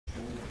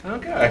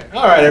Okay.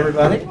 All right,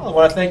 everybody. Well, I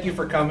want to thank you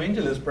for coming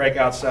to this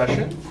breakout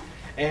session.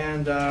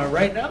 And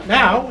right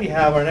now we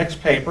have our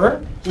next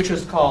paper, which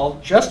is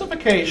called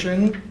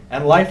Justification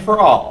and Life for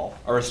All,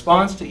 a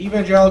response to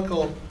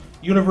evangelical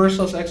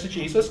Universalist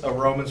Exegesis of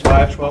Romans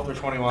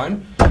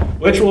 5:12-21,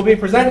 which will be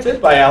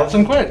presented by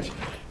Allison Quient.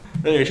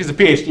 She's a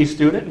PhD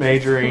student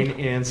majoring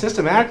in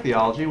systematic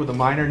theology with a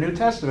minor in New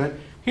Testament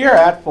here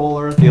at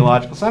Fuller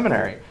Theological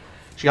Seminary.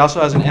 She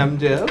also has an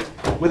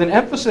MDiv with an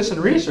emphasis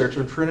in research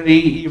from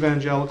Trinity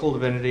Evangelical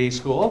Divinity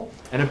School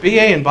and a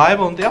BA in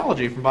Bible and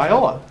Theology from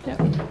Biola.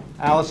 Yeah.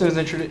 Allison is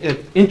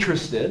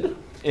interested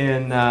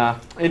in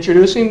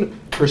introducing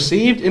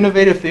perceived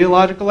innovative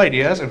theological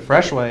ideas in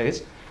fresh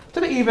ways to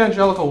the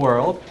evangelical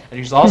world, and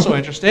she's also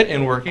interested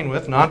in working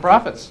with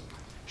nonprofits.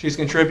 She's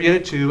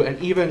contributed to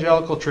an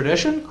evangelical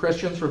tradition,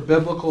 Christians for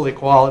Biblical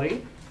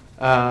Equality,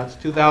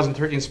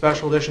 2013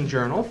 special edition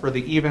journal for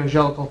the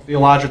Evangelical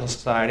Theological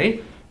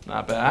Society.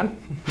 Not bad.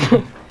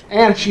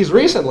 And she's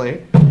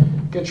recently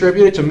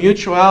contributed to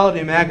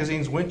Mutuality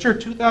Magazine's Winter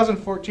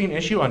 2014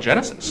 issue on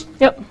Genesis.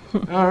 Yep.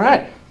 All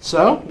right.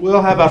 So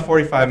we'll have about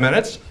 45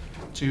 minutes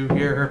to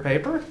hear her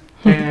paper,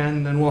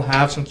 and then we'll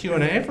have some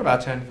Q&A for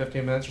about 10 to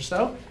 15 minutes or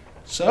so.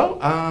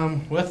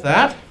 So with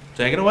that,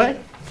 take it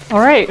away. All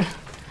right.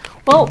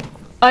 Well,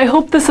 I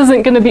hope this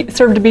isn't going to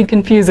serve to be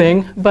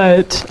confusing,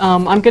 but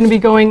I'm going to be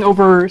going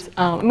over,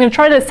 I'm going to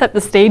try to set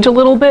the stage a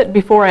little bit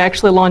before I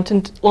actually launch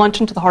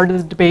into the heart of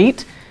the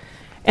debate.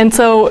 And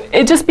so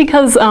it just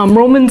because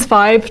Romans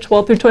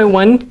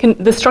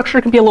 5:12-21, the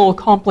structure can be a little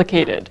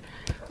complicated.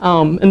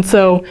 And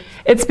so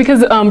it's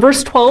because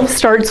verse 12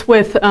 starts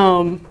with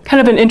kind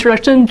of an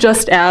introduction,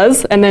 just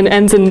as, and then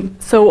ends in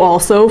so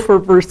also for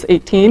verse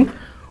 18,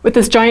 with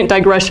this giant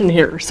digression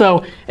here.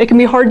 So it can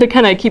be hard to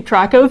kind of keep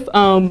track of.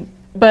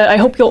 But I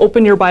hope you'll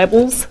open your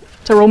Bibles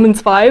to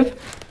Romans 5.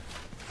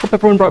 Hope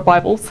everyone brought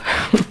Bibles.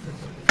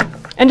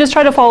 And just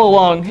try to follow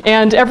along.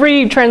 And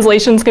every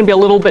translation is going to be a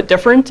little bit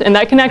different, and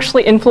that can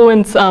actually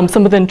influence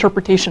some of the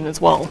interpretation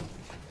as well.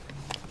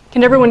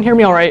 Can everyone hear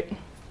me all right?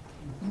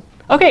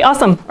 Okay,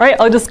 awesome. All right,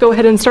 I'll just go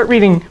ahead and start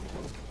reading.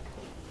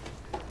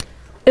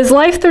 Is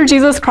life through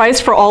Jesus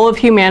Christ for all of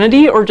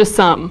humanity or just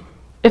some?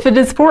 If it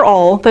is for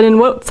all, then in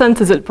what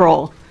sense is it for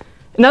all?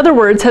 In other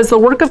words, has the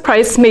work of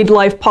Christ made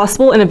life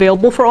possible and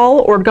available for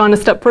all, or gone a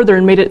step further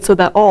and made it so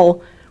that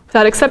all,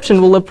 without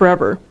exception, will live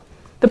forever?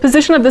 The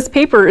position of this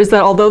paper is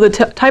that although the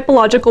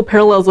typological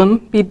parallelism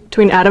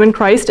between Adam and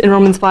Christ in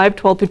Romans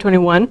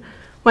 5:12-21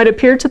 might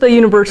appear to the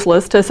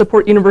universalist to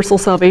support universal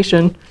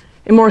salvation,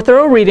 a more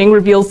thorough reading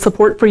reveals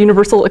support for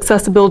universal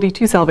accessibility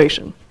to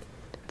salvation.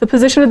 The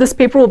position of this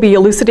paper will be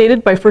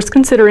elucidated by first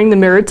considering the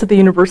merits of the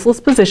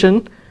universalist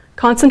position,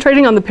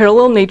 concentrating on the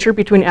parallel nature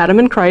between Adam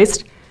and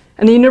Christ,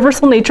 and the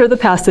universal nature of the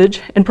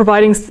passage, and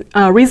providing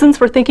reasons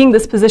for thinking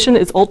this position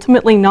is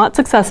ultimately not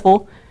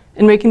successful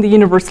in making the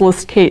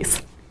universalist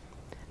case.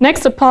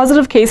 Next, a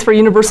positive case for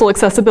universal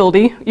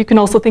accessibility, you can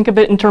also think of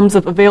it in terms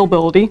of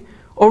availability,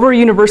 over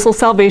universal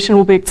salvation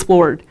will be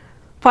explored.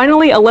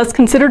 Finally, a less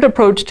considered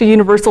approach to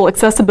universal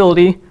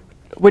accessibility,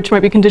 which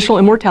might be conditional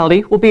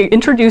immortality, will be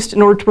introduced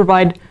in order to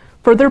provide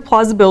further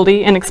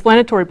plausibility and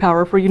explanatory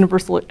power for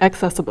universal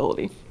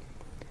accessibility.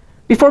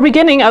 Before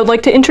beginning, I would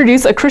like to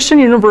introduce a Christian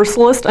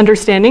universalist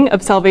understanding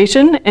of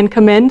salvation and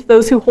commend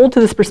those who hold to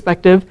this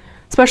perspective,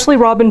 especially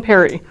Robin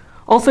Perry,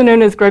 also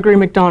known as Gregory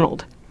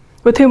MacDonald,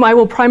 with whom I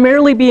will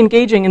primarily be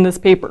engaging in this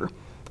paper.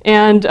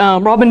 And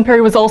Robin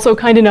Perry was also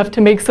kind enough to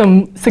make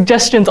some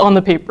suggestions on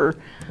the paper,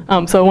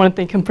 so I want to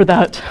thank him for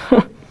that.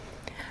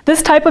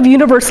 This type of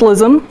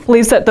universalism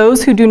believes that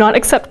those who do not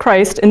accept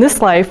Christ in this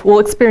life will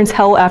experience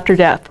hell after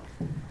death.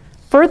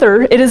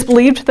 Further, it is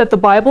believed that the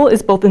Bible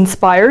is both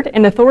inspired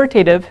and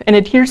authoritative and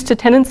adheres to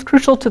tenets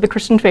crucial to the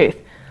Christian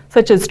faith,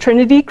 such as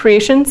Trinity,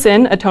 creation,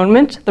 sin,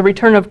 atonement, the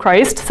return of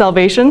Christ,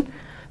 salvation,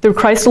 through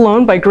Christ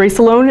alone, by grace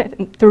alone,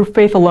 and through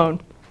faith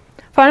alone.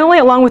 Finally,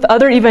 along with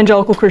other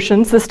evangelical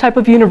Christians, this type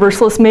of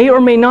universalist may or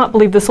may not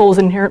believe the soul is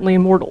inherently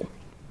immortal.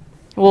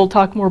 We'll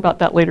talk more about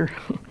that later.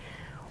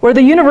 Where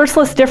the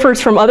universalist differs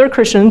from other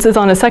Christians is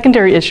on a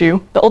secondary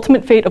issue, the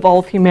ultimate fate of all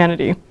of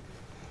humanity.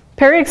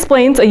 Perry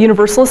explains a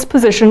universalist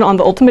position on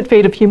the ultimate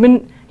fate of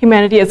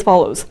humanity as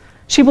follows.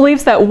 She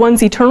believes that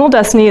one's eternal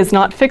destiny is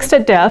not fixed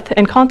at death,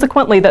 and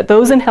consequently that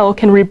those in hell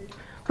can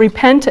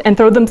repent and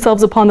throw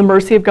themselves upon the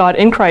mercy of God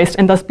in Christ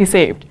and thus be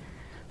saved.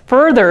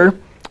 Further,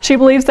 she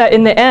believes that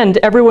in the end,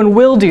 everyone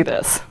will do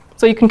this.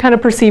 So you can kind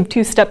of perceive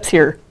two steps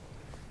here.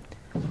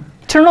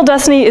 Eternal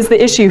destiny is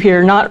the issue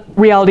here, not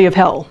the reality of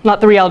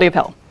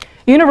hell.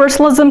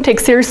 Universalism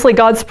takes seriously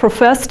God's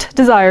professed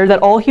desire that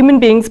all human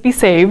beings be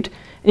saved.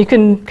 You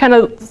can kind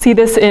of see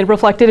this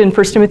reflected in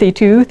 1 Timothy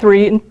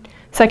 2:3 and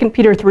 2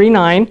 Peter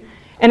 3:9,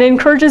 and it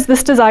encourages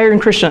this desire in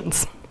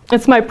Christians.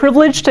 It's my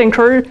privilege to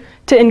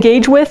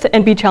engage with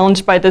and be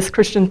challenged by this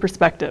Christian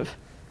perspective.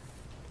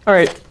 All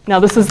right, now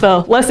this is the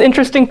less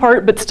interesting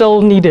part, but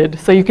still needed,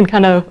 so you can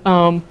kind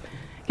of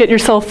get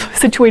yourself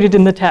situated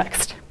in the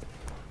text.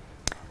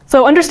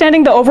 So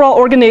understanding the overall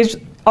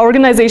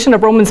organization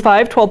of Romans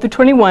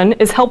 5:12-21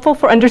 is helpful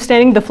for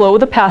understanding the flow of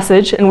the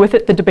passage and with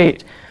it the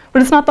debate,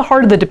 but it's not the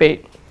heart of the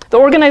debate. The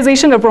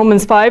organization of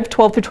Romans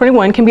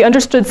 5:12-21 can be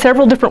understood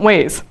several different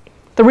ways.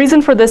 The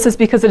reason for this is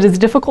because it is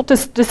difficult to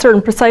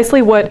discern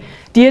precisely what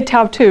dia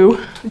tautou,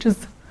 which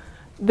is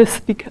this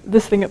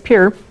thing up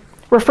here,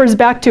 refers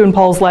back to in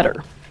Paul's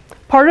letter.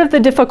 Part of the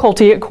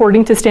difficulty,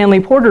 according to Stanley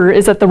Porter,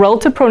 is that the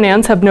relative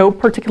pronouns have no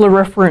particular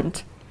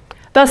referent.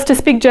 Thus, to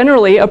speak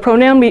generally, a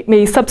pronoun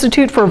may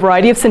substitute for a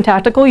variety of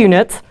syntactical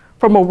units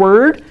from a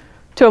word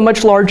to a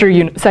much larger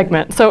unit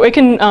segment. So it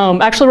can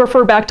actually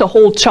refer back to a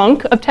whole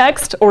chunk of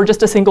text or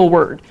just a single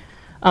word.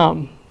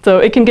 So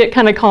it can get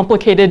kind of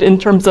complicated in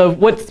terms of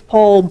what's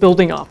Paul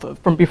building off of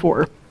from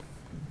before.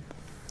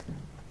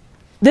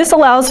 This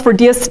allows for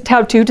dia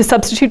tautou to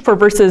substitute for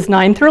verses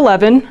 9 through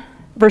 11,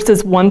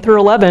 verses 1 through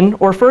 11,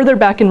 or further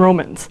back in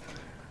Romans.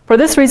 For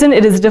this reason,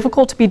 it is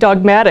difficult to be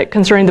dogmatic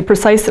concerning the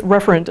precise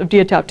referent of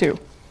dia tautou.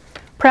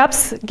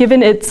 Perhaps,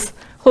 given its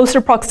closer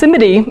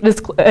proximity,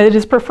 it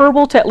is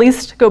preferable to at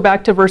least go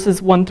back to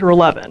verses 1 through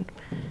 11.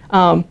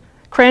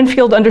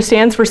 Cranfield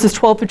understands verses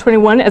 12 through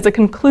 21 as a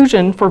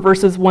conclusion for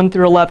verses 1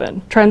 through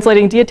 11,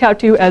 translating dia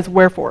tautou as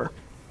wherefore.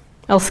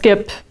 I'll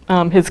skip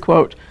his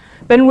quote.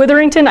 Ben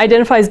Witherington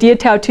identifies dia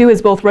tautou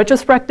as both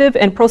retrospective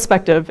and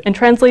prospective and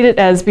translates it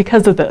as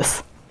because of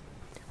this.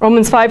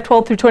 Romans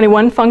 5:12 through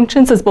 21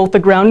 functions as both the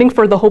grounding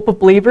for the hope of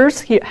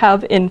believers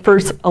have in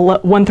verse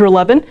 1 through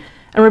 11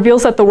 and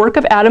reveals that the work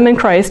of Adam and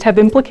Christ have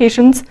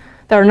implications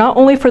that are not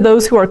only for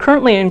those who are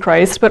currently in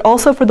Christ, but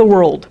also for the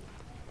world.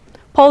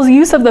 Paul's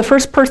use of the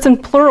first person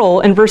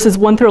plural in verses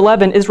 1 through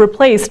 11 is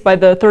replaced by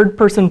the third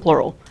person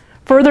plural,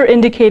 further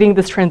indicating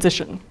this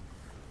transition.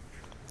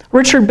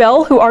 Richard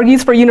Bell, who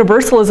argues for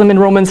universalism in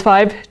Romans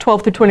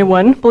 5:12 through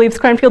 21, believes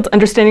Cranfield's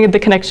understanding of the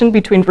connection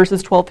between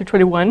verses 12 through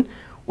 21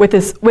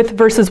 with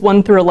verses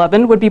 1 through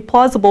 11 would be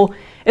plausible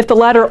if the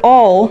latter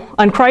all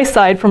on Christ's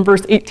side from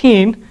verse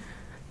 18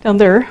 down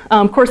there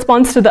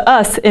corresponds to the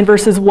us in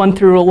verses 1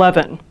 through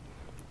 11.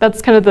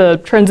 That's kind of the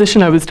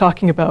transition I was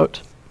talking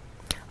about.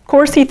 Of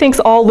course, he thinks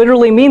all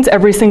literally means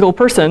every single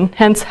person.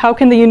 Hence, how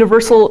can the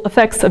universal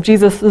effects of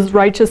Jesus'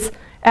 righteous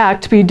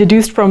act be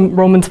deduced from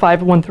Romans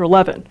 5:1 through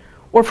 11,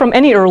 or from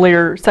any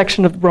earlier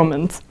section of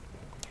Romans?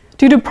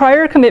 Due to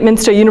prior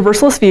commitments to a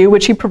universalist view,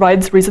 which he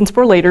provides reasons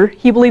for later,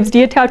 he believes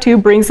dia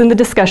tautou brings in the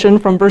discussion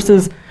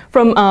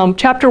from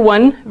chapter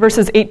 1,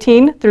 verses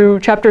 18 through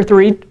chapter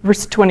 3,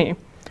 verse 20,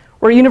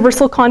 where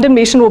universal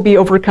condemnation will be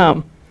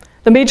overcome.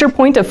 The major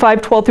point of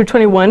 5:12 through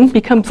 21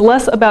 becomes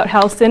less about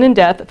how sin and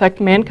death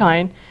affect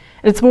mankind,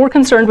 and it's more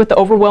concerned with the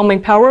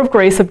overwhelming power of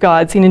grace of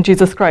God seen in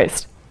Jesus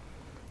Christ.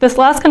 This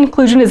last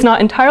conclusion is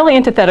not entirely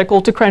antithetical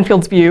to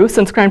Cranfield's view,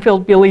 since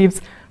Cranfield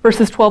believes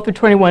verses 12 through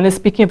 21 is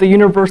speaking of the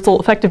universal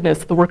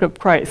effectiveness of the work of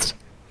Christ.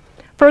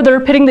 Further,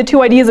 pitting the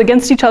two ideas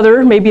against each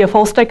other may be a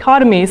false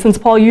dichotomy, since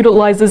Paul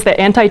utilizes the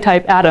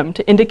antitype Adam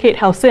to indicate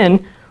how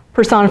sin,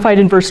 personified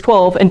in verse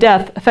 12, and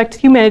death affect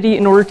humanity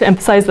in order to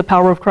emphasize the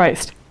power of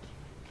Christ.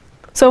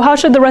 So how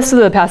should the rest of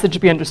the passage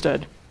be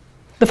understood?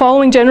 The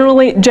following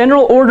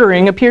general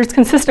ordering appears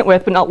consistent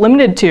with, but not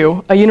limited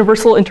to, a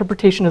universal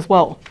interpretation as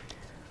well.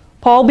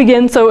 Paul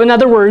begins, so in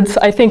other words,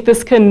 I think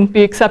this can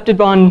be accepted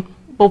on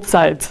both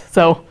sides,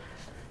 so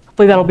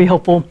hopefully that'll be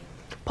helpful.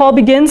 Paul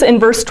begins in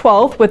verse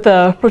 12 with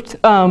the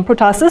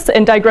protasis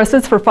and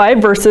digresses for 5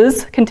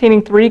 verses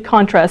containing 3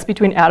 contrasts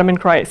between Adam and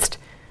Christ.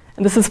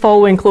 And this is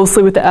following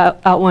closely with the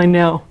outline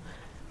now.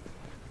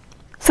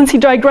 Since he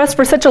digressed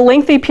for such a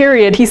lengthy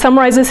period, he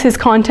summarizes his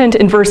content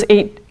in verse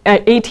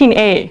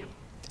 18a.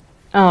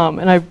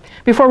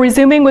 Before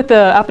resuming with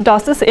the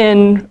apodosis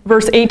in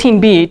verse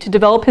 18b to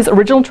develop his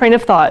original train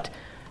of thought.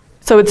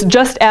 So it's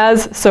just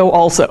as, so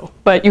also.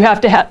 But you have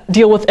to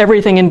deal with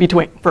everything in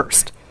between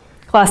first.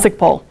 Classic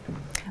Paul.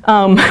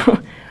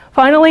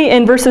 Finally,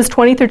 in verses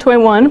 20 through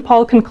 21,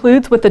 Paul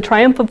concludes with the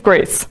triumph of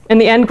grace. In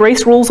the end,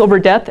 grace rules over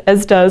death,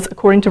 as does,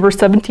 according to verse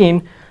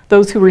 17,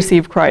 those who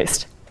receive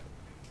Christ.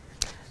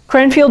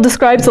 Cranfield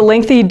describes a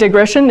lengthy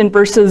digression in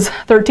verses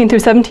 13 through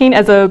 17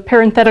 as a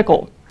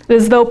parenthetical. It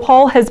is as though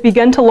Paul has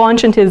begun to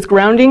launch into his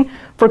grounding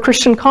for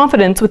Christian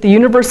confidence with the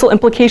universal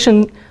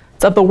implications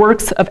of the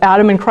works of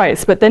Adam and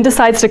Christ, but then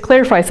decides to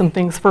clarify some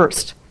things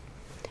first.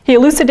 He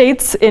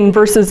elucidates in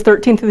verses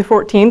 13 through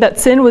 14 that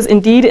sin was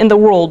indeed in the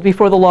world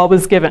before the law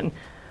was given,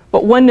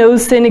 but one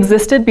knows sin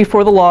existed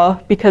before the law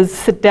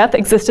because death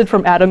existed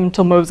from Adam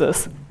until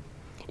Moses.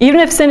 Even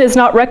if sin is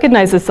not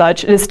recognized as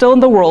such, it is still in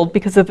the world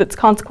because of its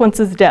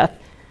consequences. Death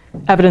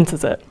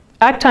evidences it.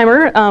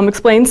 Ackheimer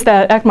explains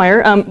that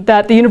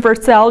the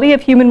universality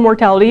of human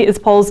mortality is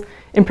Paul's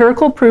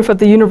empirical proof of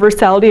the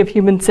universality of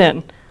human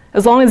sin.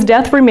 As long as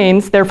death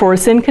remains, therefore,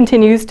 sin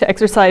continues to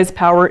exercise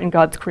power in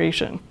God's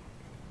creation.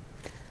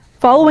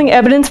 Following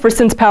evidence for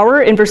sin's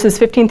power in verses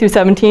 15 through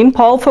 17,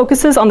 Paul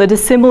focuses on the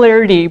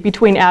dissimilarity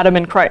between Adam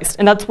and Christ,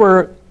 and that's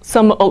where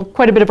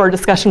quite a bit of our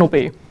discussion will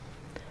be.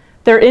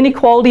 Their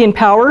inequality in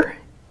power,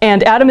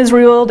 and Adam is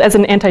revealed as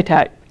an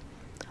antitype.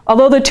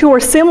 Although the two are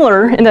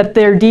similar in that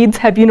their deeds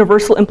have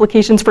universal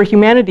implications for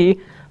humanity,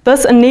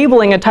 thus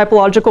enabling a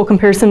typological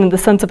comparison in the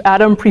sense of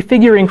Adam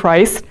prefiguring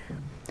Christ,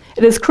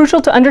 it is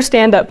crucial to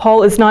understand that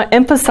Paul is not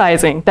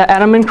emphasizing that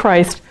Adam and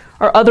Christ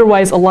are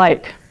otherwise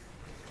alike.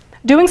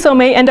 Doing so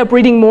may end up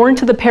reading more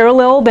into the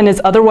parallel than is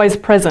otherwise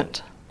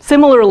present.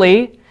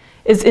 Similarly,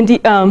 it's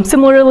indeed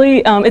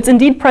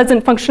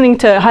present, functioning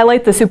to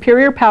highlight the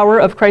superior power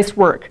of Christ's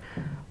work,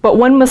 but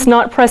one must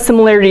not press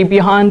similarity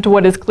beyond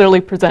what is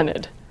clearly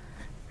presented.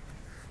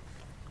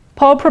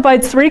 Paul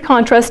provides three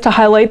contrasts to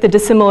highlight the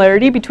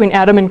dissimilarity between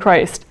Adam and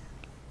Christ.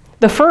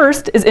 The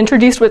first is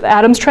introduced with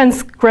Adam's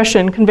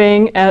transgression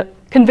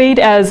conveyed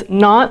as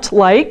not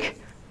like,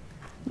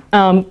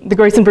 the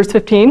grace in verse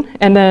 15,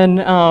 and then,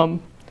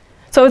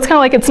 so it's kind of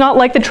like it's not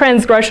like the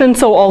transgression,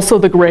 so also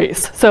the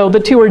grace. So the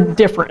two are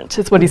different,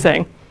 is what he's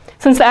saying.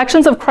 Since the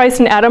actions of Christ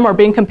and Adam are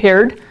being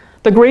compared,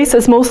 the grace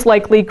is most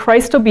likely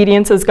Christ's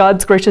obedience as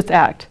God's gracious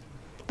act.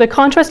 The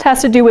contrast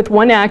has to do with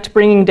one act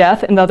bringing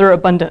death and the other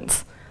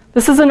abundance.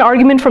 This is an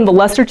argument from the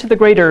lesser to the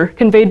greater,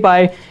 conveyed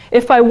by,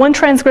 if by one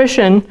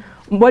transgression,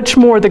 much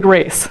more the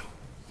grace.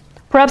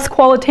 Perhaps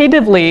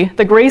qualitatively,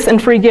 the grace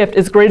and free gift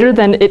is greater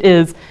than it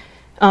is.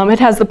 It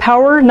has the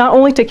power not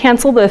only to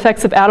cancel the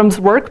effects of Adam's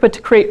work, but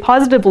to create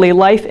positively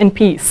life and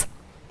peace.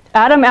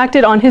 Adam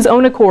acted on his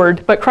own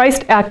accord, but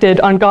Christ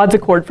acted on God's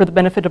accord for the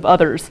benefit of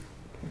others.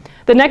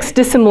 The next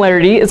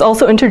dissimilarity is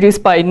also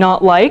introduced by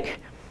not like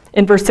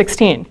in verse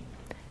 16.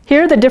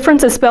 Here, the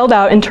difference is spelled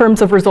out in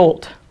terms of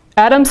result.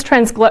 Adam's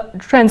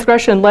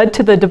transgression led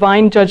to the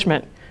divine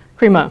judgment,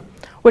 krima,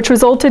 which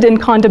resulted in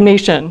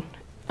condemnation,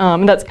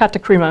 and that's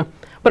katakrima,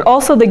 but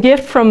also the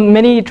gift from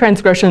many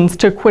transgressions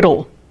to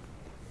acquittal.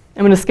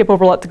 I'm going to skip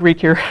over lots of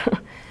Greek here.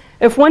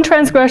 If one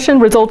transgression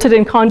resulted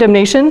in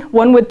condemnation,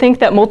 one would think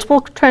that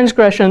multiple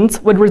transgressions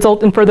would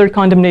result in further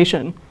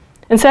condemnation.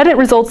 Instead, it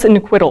results in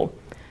acquittal.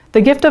 The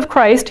gift of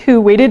Christ,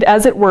 who waded,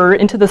 as it were,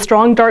 into the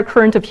strong dark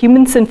current of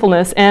human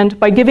sinfulness, and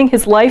by giving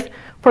his life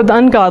for the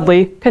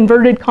ungodly,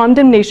 converted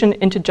condemnation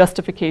into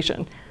justification.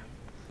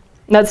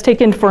 And that's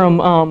taken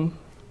from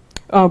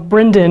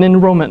Brendan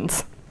in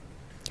Romans.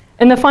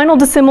 In the final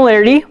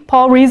dissimilarity,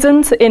 Paul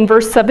reasons in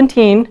verse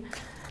 17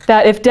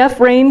 that if death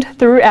reigned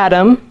through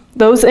Adam,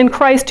 those in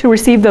Christ who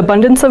receive the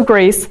abundance of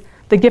grace,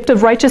 the gift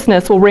of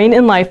righteousness, will reign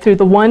in life through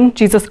the one,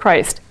 Jesus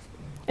Christ.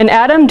 In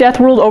Adam, death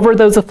ruled over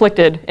those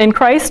afflicted. In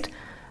Christ,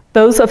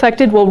 those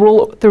affected will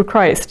rule through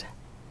Christ.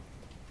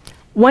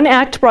 One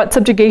act brought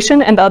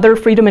subjugation and the other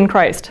freedom in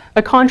Christ.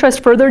 A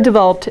contrast further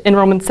developed in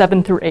Romans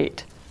 7 through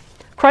 8.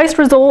 Christ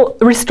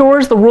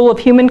restores the rule of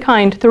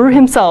humankind through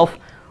himself,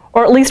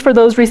 or at least for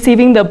those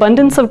receiving the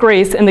abundance of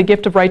grace and the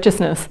gift of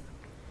righteousness.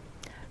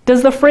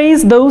 Does the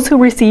phrase, those who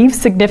receive,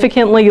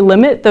 significantly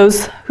limit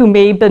those who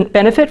may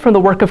benefit from the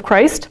work of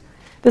Christ?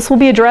 This will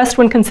be addressed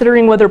when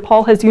considering whether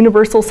Paul has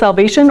universal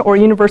salvation or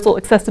universal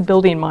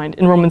accessibility in mind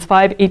in Romans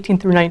 5, 18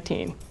 through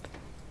 19.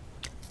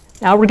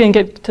 Now we're going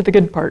to get to the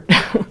good part.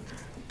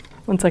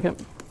 One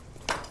second.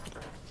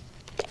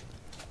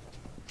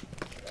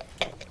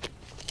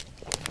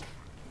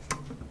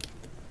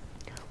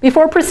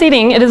 Before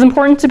proceeding, it is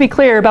important to be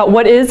clear about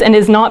what is and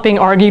is not being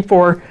argued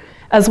for,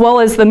 as well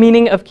as the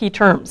meaning of key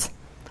terms.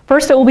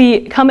 First, it will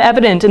become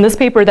evident in this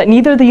paper that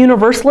neither the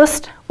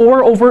universalist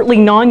or overtly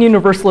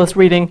non-universalist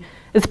reading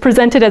is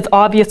presented as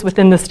obvious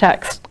within this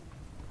text.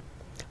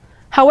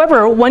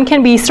 However, one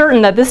can be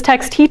certain that this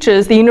text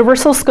teaches the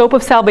universal scope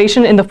of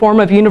salvation in the form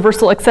of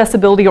universal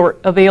accessibility or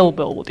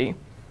availability.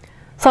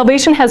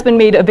 Salvation has been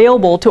made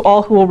available to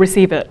all who will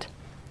receive it.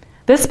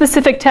 This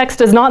specific text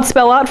does not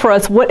spell out for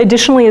us what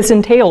additionally is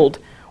entailed,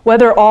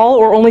 whether all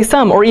or only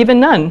some, or even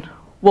none,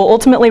 will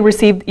ultimately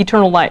receive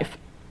eternal life.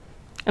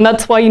 And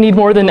that's why you need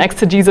more than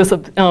exegesis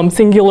of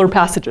singular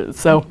passages.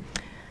 So,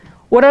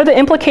 what are the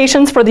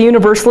implications for the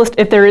universalist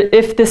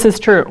if this is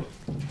true?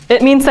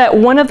 It means that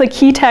one of the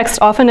key texts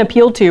often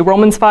appealed to,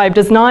 Romans 5,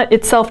 does not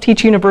itself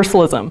teach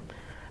universalism,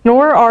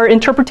 nor are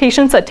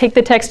interpretations that take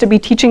the text to be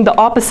teaching the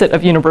opposite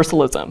of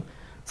universalism.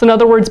 So in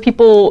other words,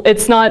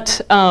 it's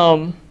not,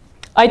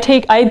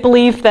 I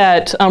believe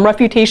that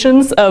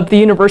refutations of the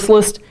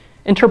universalist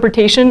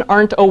interpretation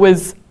aren't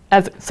always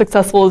as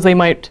successful as they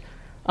might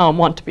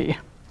want to be.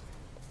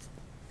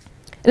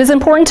 It is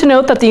important to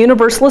note that the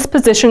universalist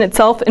position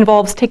itself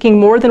involves taking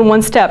more than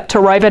one step to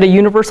arrive at a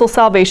universal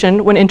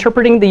salvation when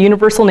interpreting the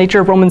universal nature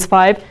of Romans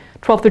 5,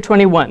 12 through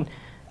 21,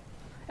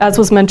 as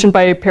was mentioned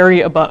by Perry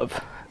above,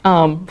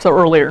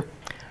 earlier.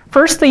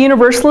 First, the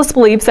universalist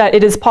believes that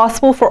it is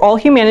possible for all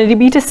humanity to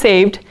be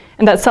saved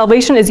and that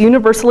salvation is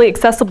universally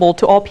accessible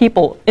to all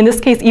people, in this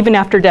case even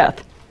after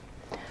death.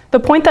 The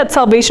point that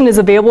salvation is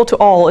available to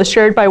all is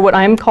shared by what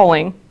I am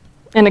calling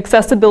an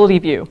accessibility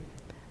view.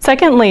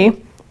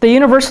 Secondly, the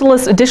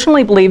universalist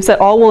additionally believes that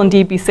all will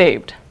indeed be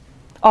saved.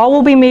 All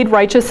will be made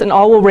righteous and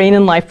all will reign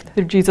in life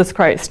through Jesus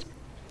Christ.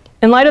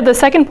 In light of the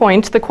second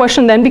point, the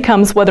question then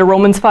becomes whether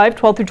Romans 5,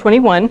 12 through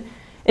 21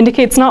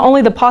 indicates not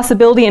only the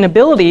possibility and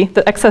ability,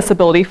 the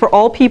accessibility, for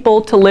all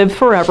people to live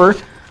forever,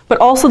 but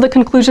also the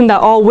conclusion that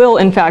all will,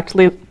 in fact,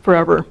 live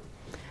forever.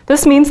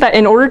 This means that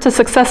in order to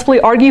successfully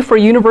argue for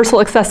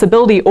universal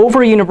accessibility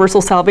over universal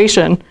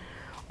salvation,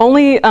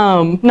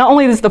 not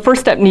only is the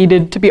first step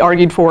needed to be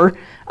argued for,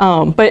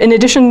 but in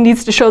addition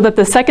needs to show that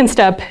the second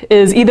step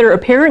is either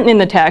apparent in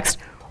the text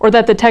or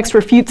that the text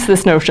refutes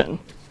this notion.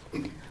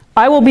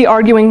 I will be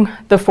arguing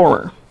the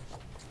former.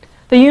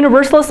 The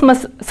universalist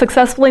must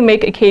successfully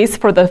make a case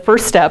for the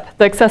first step,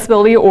 the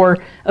accessibility or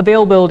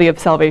availability of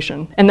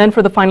salvation, and then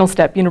for the final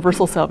step,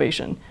 universal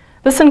salvation.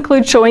 This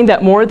includes showing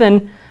that more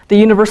than the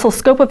universal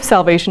scope of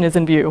salvation is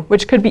in view,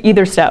 which could be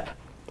either step,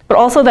 but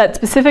also that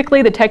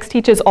specifically the text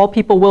teaches all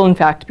people will in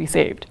fact be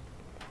saved.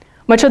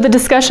 Much of the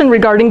discussion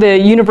regarding the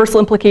universal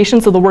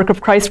implications of the work of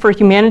Christ for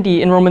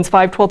humanity in Romans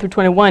 5:12 through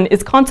 21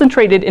 is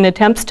concentrated in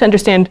attempts to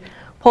understand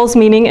Paul's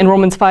meaning in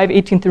Romans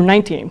 5:18 through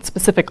 19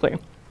 specifically.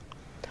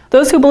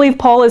 Those who believe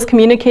Paul is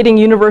communicating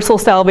universal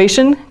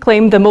salvation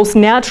claim the most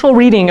natural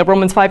reading of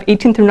Romans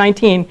 5:18 through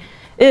 19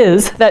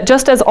 is that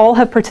just as all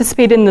have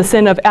participated in the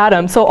sin of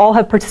Adam, so all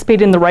have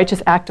participated in the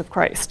righteous act of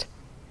Christ.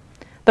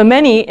 The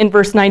many in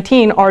verse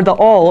 19 are the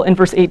all in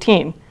verse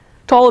 18.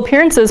 To all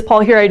appearances,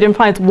 Paul here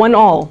identifies one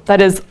all,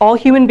 that is, all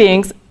human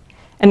beings,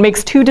 and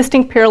makes two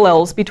distinct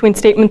parallels between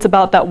statements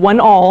about that one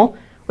all,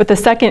 with the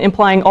second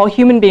implying all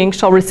human beings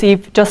shall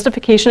receive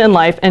justification and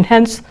life, and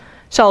hence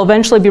shall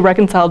eventually be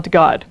reconciled to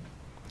God.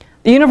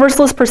 The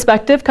universalist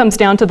perspective comes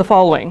down to the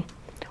following.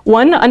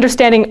 1,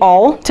 understanding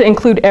all to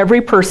include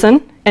every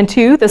person, and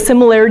 2, the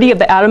similarity of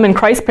the Adam and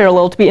Christ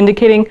parallel to be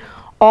indicating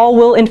all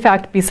will in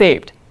fact be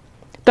saved.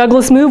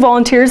 Douglas Moo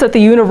volunteers that the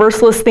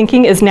universalist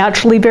thinking is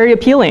naturally very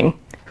appealing,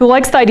 who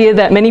likes the idea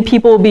that many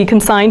people will be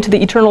consigned to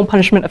the eternal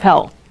punishment of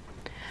hell.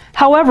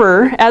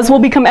 However, as will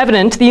become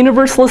evident, the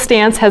universalist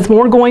stance has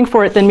more going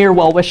for it than mere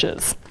well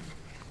wishes.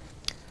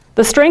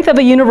 The strength of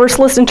a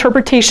universalist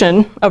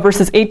interpretation of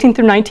verses 18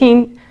 through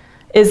 19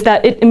 is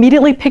that it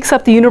immediately picks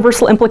up the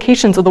universal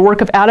implications of the work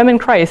of Adam and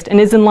Christ and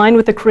is in line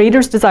with the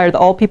Creator's desire that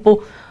all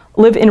people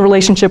live in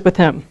relationship with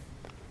Him.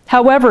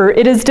 However,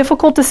 it is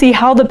difficult to see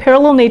how the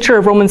parallel nature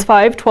of Romans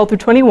 5:12 through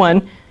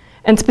 21,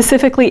 and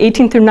specifically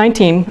 18 through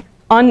 19,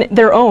 on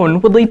their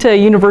own would lead to a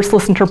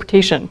universalist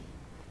interpretation.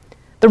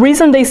 The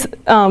reason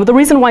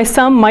why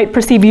some might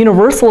perceive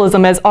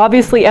universalism as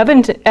obviously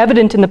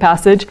evident in the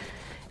passage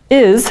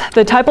is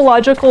the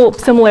typological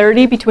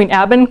similarity between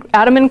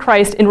Adam and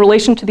Christ in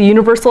relation to the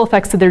universal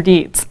effects of their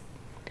deeds.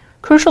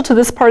 Crucial to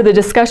this part of the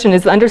discussion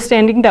is the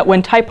understanding that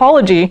when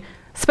typology,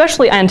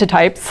 especially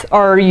antitypes,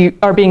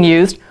 are being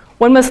used,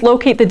 one must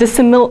locate the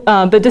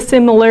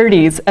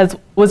dissimilarities, as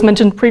was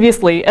mentioned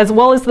previously, as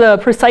well as the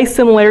precise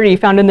similarity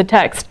found in the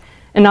text,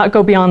 and not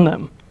go beyond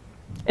them.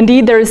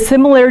 Indeed, there is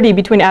similarity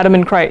between Adam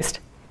and Christ.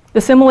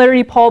 The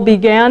similarity Paul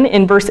began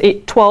in verse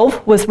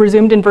 12 was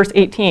resumed in verse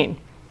 18.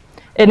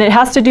 And it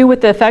has to do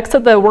with the effects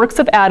of the works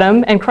of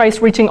Adam and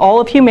Christ reaching all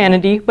of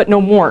humanity, but no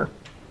more.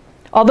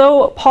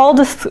 Although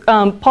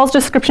Paul's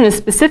description is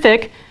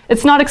specific,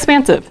 it's not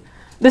expansive.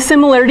 This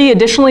similarity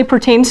additionally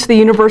pertains to the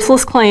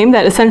universalist claim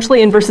that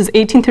essentially in verses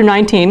 18 through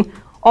 19,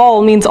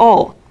 all means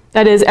all,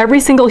 that is, every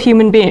single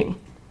human being.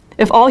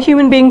 If all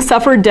human beings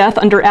suffered death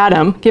under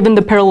Adam, given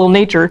the parallel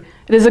nature,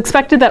 it is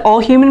expected that all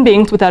human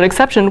beings, without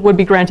exception, would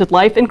be granted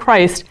life in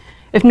Christ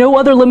if no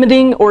other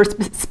limiting or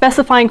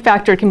specifying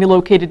factor can be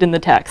located in the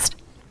text.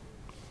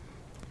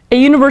 A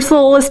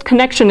universalist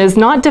connection is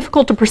not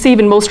difficult to perceive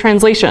in most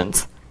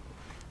translations.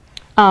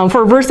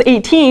 For verse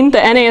 18, the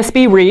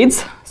NASB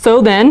reads,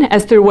 "So then,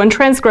 as through one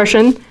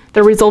transgression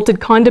there resulted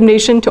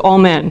condemnation to all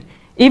men,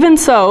 even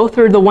so,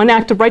 through the one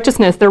act of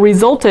righteousness there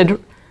resulted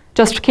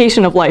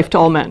justification of life to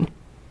all men."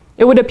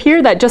 It would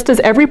appear that just as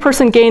every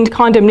person gained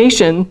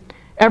condemnation,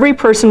 every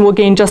person will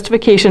gain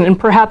justification and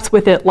perhaps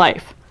with it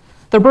life.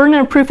 The burden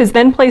of proof is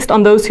then placed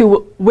on those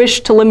who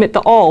wish to limit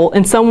the all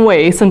in some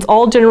way, since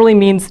all generally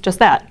means just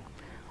that.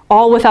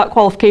 All without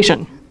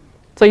qualification.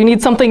 So you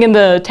need something in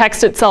the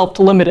text itself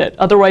to limit it.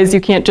 Otherwise,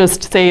 you can't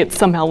just say it's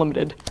somehow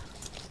limited.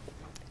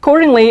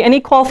 Accordingly, any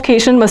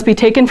qualification must be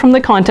taken from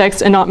the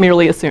context and not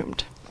merely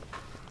assumed.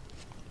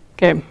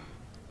 Okay.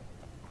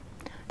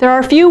 There are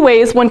a few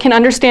ways one can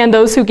understand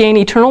those who gain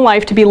eternal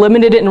life to be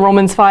limited in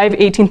Romans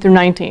 5:18 through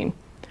 19.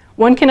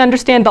 One can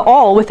understand the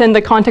all within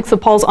the context of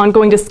Paul's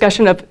ongoing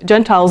discussion of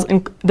Gentiles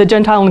and the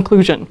Gentile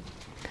inclusion.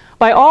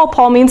 By all,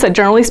 Paul means that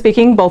generally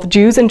speaking, both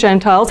Jews and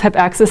Gentiles have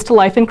access to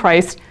life in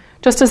Christ,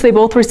 just as they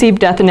both received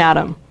death in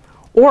Adam.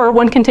 Or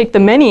one can take the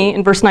many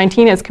in verse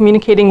 19 as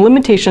communicating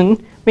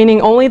limitation,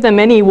 meaning only the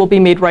many will be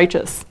made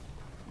righteous.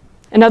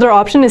 Another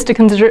option is to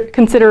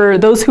consider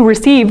those who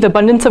receive the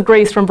abundance of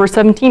grace from verse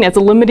 17 as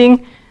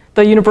limiting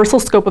the universal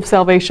scope of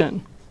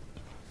salvation.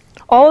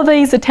 All of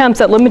these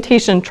attempts at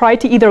limitation try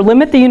to either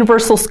limit the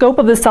universal scope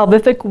of the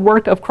salvific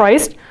work of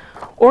Christ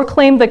or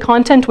claim the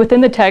content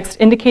within the text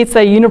indicates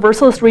that a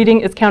universalist reading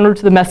is counter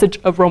to the message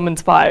of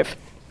Romans 5.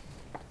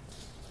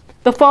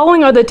 The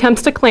following are the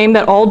attempts to claim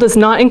that all does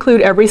not include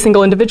every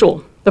single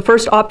individual. The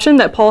first option,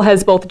 that Paul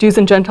has both Jews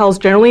and Gentiles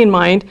generally in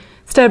mind,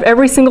 instead of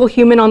every single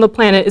human on the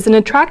planet, is an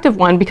attractive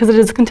one because it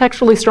is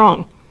contextually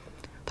strong.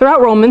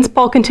 Throughout Romans,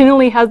 Paul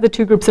continually has the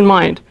two groups in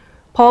mind.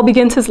 Paul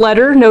begins his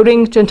letter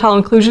noting Gentile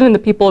inclusion in the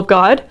people of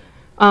God,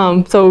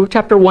 so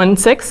chapter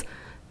 1:6.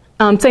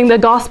 saying the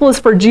gospel is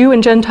for Jew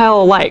and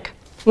Gentile alike,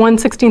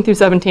 1:16 through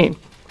 17.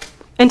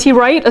 N.T.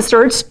 Wright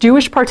asserts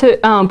Jewish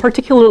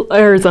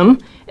particularism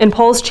in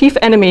Paul's chief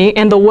enemy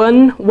and the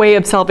one way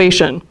of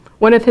salvation,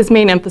 one of his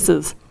main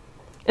emphases.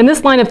 In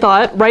this line of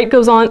thought, Wright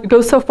goes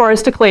so far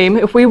as to claim,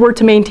 if we were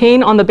to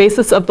maintain on the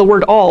basis of the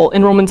word all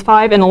in Romans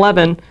 5 and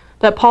 11,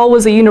 that Paul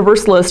was a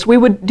universalist, we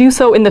would do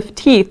so in the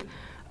teeth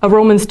of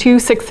Romans 2,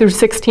 6 through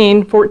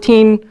 16,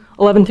 14,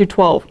 11 through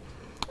 12,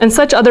 and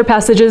such other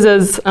passages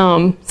as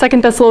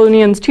 2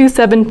 Thessalonians 2,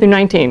 7 through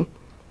 19.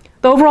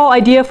 The overall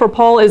idea for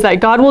Paul is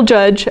that God will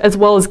judge as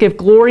well as give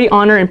glory,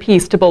 honor, and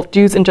peace to both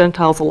Jews and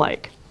Gentiles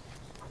alike.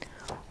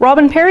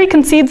 Robin Perry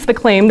concedes the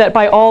claim that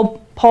by all,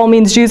 Paul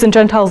means Jews and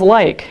Gentiles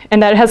alike,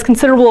 and that it has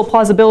considerable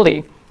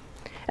plausibility.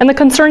 And the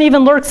concern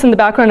even lurks in the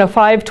background of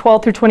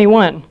 5:12 through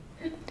 21.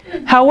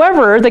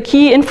 However, the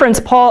key inference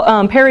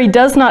Perry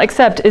does not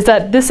accept is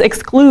that this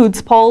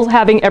excludes Paul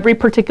having every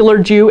particular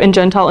Jew and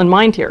Gentile in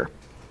mind here.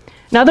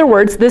 In other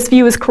words, this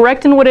view is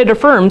correct in what it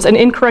affirms and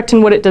incorrect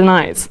in what it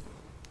denies.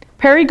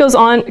 Perry goes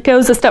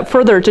a step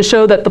further to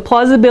show that the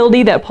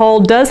plausibility that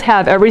Paul does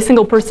have every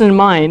single person in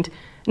mind,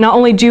 not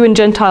only Jew and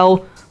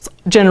Gentile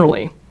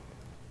generally.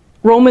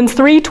 Romans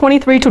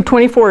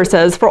 3:23-24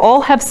 says, "For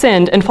all have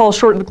sinned and fall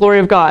short of the glory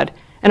of God,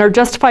 and are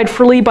justified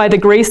freely by the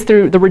grace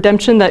through the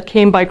redemption that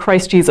came by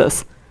Christ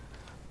Jesus."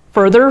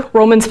 Further,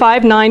 Romans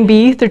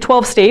 5:9b through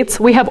 12 states,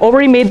 "We have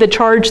already made the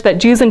charge that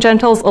Jews and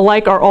Gentiles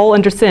alike are all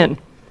under sin.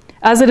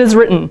 As it is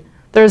written,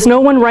 there is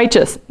no one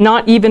righteous,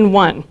 not even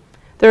one.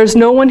 There is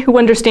no one who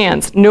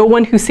understands, no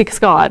one who seeks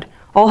God.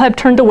 All have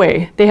turned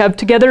away. They have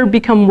together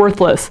become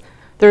worthless.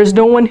 There is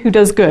no one who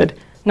does good,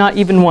 not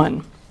even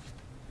one."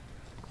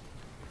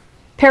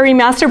 Perry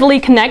masterfully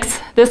connects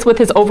this with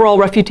his overall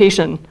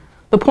refutation.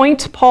 The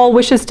point Paul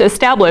wishes to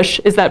establish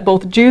is that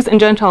both Jews and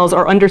Gentiles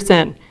are under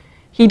sin.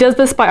 He does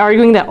this by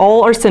arguing that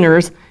all are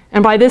sinners,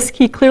 and by this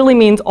he clearly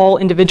means all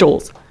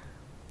individuals.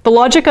 The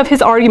logic of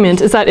his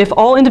argument is that if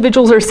all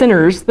individuals are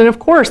sinners, then of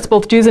course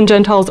both Jews and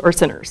Gentiles are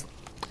sinners.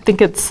 I think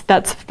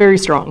that's very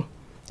strong.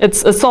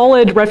 It's a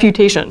solid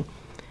refutation.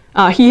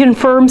 He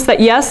affirms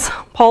that yes,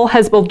 Paul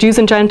has both Jews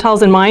and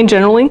Gentiles in mind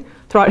generally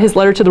throughout his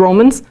letter to the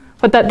Romans,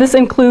 but that this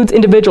includes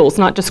individuals,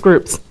 not just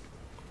groups.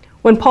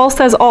 When Paul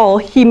says all,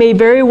 he may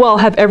very well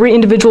have every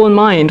individual in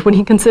mind when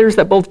he considers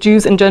that both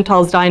Jews and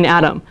Gentiles die in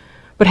Adam,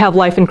 but have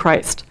life in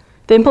Christ.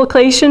 The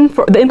implication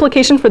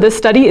for this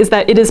study is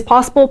that it is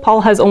possible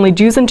Paul has only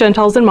Jews and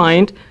Gentiles in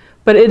mind,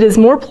 but it is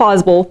more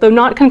plausible, though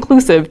not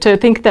conclusive, to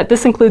think that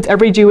this includes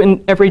every Jew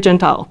and every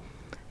Gentile.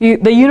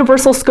 The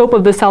universal scope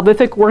of the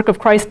salvific work of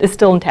Christ is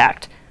still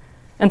intact.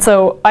 And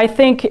so I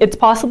think it's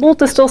possible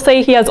to still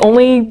say he has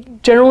only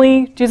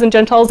generally Jews and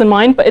Gentiles in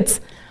mind, but it's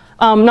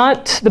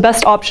not the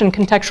best option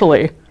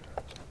contextually.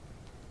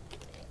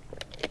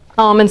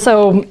 And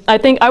so I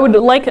think I would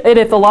like it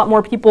if a lot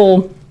more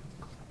people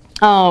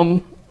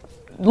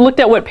looked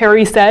at what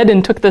Perry said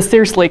and took this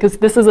seriously, because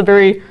this is a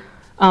very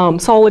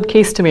solid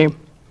case to me.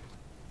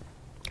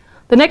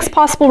 The next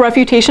possible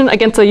refutation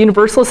against a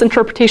universalist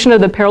interpretation of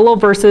the parallel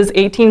verses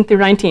 18 through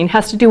 19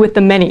 has to do with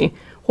the many,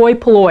 hoi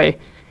polloi,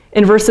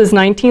 in verses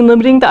 19,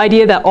 limiting the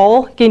idea that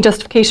all gain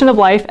justification of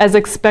life as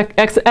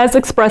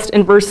expressed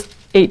in verse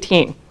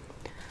 18.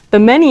 The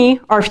many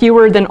are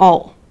fewer than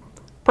all.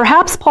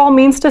 Perhaps Paul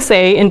means to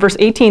say in verse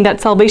 18 that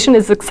salvation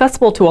is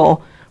accessible to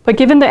all, but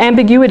given the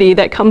ambiguity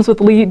that comes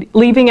with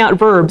leaving out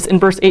verbs in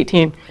verse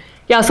 18.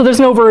 Yeah, so there's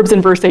no verbs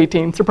in verse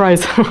 18,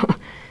 surprise.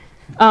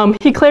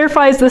 He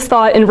clarifies this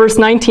thought in verse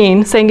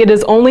 19, saying it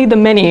is only the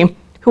many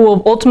who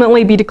will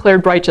ultimately be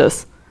declared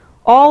righteous.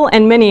 All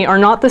and many are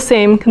not the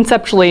same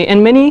conceptually,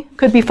 and many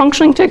could be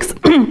functioning to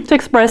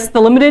express the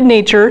limited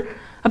nature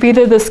of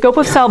either the scope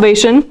of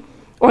salvation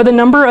or the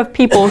number of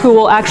people who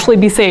will actually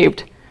be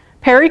saved.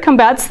 Perry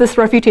combats this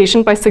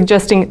refutation by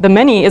suggesting the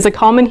many is a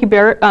common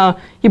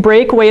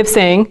Hebraic way of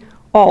saying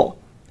all.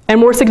 And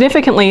more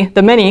significantly,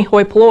 the many,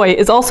 hoi polloi,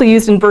 is also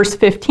used in verse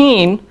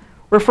 15,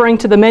 referring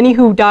to the many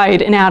who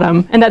died in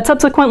Adam, and that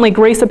subsequently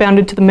grace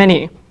abounded to the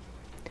many.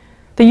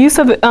 The use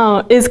of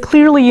is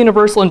clearly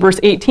universal in verse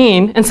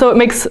 18, and so it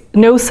makes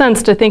no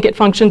sense to think it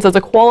functions as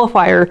a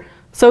qualifier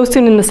so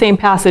soon in the same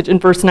passage in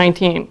verse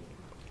 19.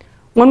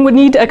 One would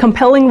need a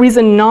compelling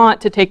reason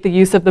not to take the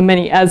use of the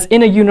many as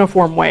in a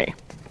uniform way.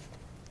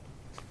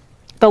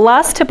 The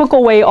last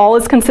typical way all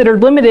is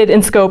considered limited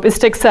in scope is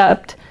to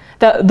accept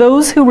that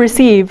those who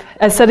receive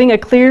as setting a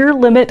clear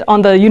limit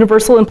on the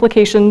universal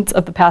implications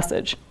of the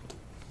passage.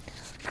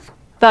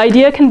 The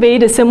idea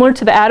conveyed is similar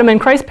to the Adam and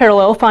Christ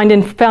parallel found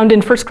in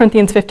 1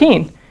 Corinthians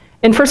 15.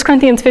 In 1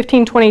 Corinthians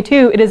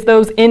 15:22, it is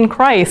those in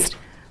Christ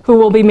who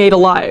will be made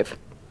alive.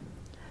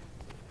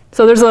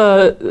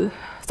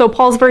 So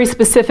Paul's very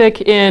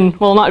specific in,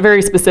 well, not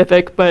very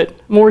specific, but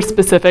more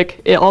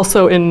specific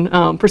also in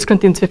 1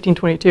 Corinthians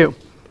 15:22.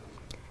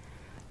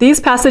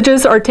 These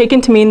passages are taken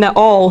to mean that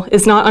all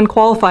is not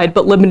unqualified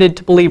but limited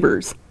to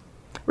believers.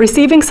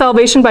 Receiving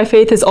salvation by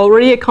faith is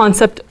already a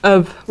concept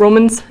of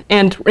Romans,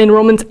 and in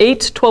Romans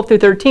 8:12 through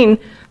 13,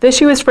 the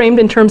issue is framed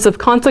in terms of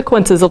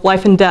consequences of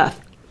life and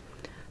death.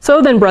 So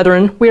then,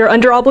 brethren, we are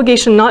under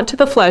obligation not to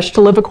the flesh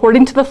to live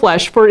according to the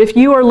flesh, for if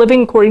you are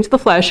living according to the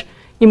flesh,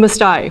 you must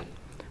die.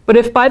 But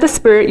if by the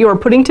Spirit you are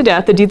putting to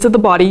death the deeds of the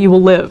body, you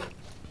will live.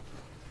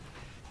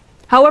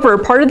 However,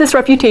 part of this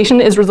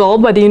refutation is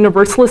resolved by the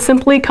Universalists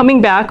simply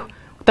coming back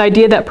with the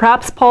idea that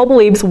perhaps Paul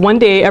believes one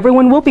day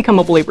everyone will become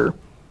a believer.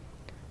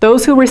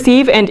 Those who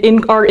receive and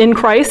are in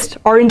Christ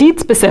are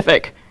indeed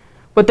specific,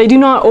 but they do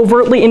not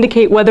overtly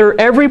indicate whether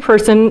every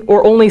person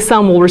or only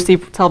some will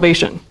receive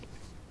salvation.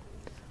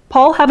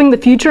 Paul, having the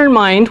future in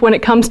mind when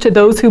it comes to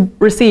those who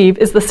receive,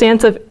 is the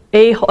stance of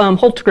A.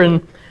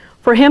 Holtgren.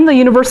 For him, the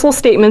universal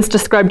statements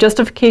describe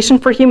justification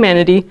for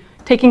humanity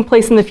taking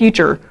place in the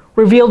future,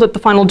 revealed at the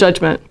final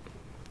judgment.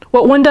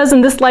 What one does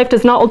in this life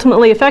does not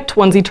ultimately affect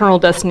one's eternal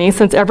destiny,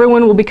 since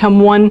everyone will become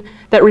one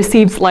that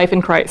receives life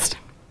in Christ.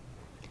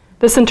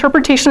 This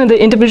interpretation of the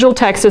individual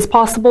text is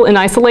possible in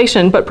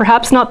isolation, but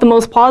perhaps not the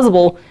most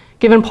plausible,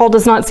 given Paul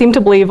does not seem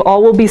to believe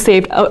all will be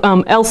saved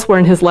elsewhere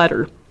in his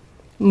letter.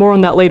 More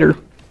on that later.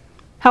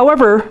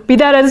 However, be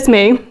that as it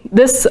may,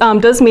 this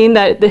does mean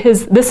that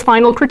this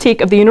final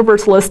critique of the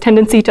Universalist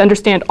tendency to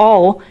understand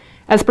all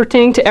as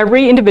pertaining to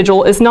every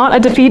individual is not a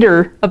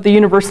defeater of the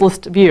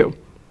Universalist view.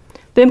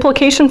 The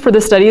implication for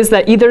this study is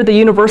that either the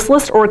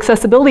Universalist or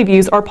accessibility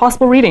views are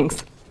possible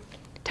readings.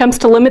 Attempts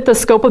to limit the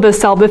scope of the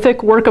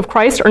salvific work of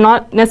Christ are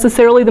not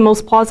necessarily the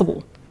most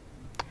plausible.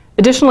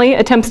 Additionally,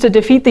 attempts to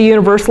defeat the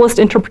Universalist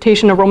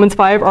interpretation of Romans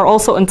 5 are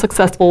also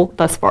unsuccessful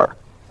thus far.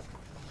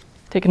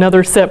 Take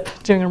another sip,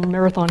 doing a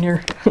marathon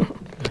here.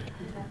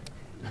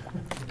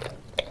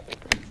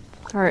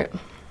 All right.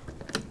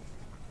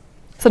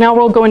 So now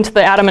we'll go into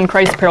the Adam and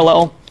Christ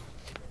parallel.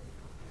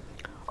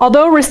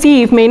 Although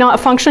receive may not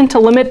function to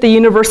limit the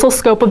universal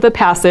scope of the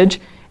passage,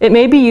 it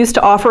may be used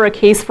to offer a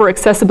case for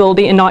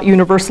accessibility and not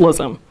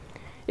universalism.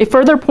 A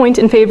further point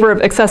in favor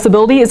of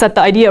accessibility is that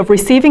the idea of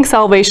receiving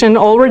salvation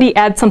already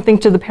adds something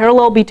to the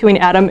parallel between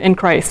Adam and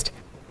Christ,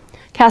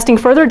 casting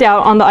further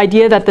doubt on the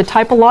idea that the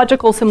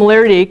typological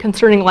similarity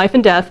concerning life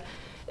and death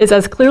is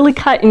as clearly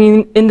cut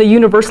in the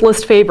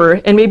Universalist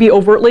favor and may be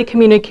overtly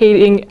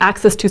communicating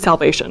access to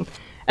salvation.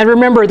 And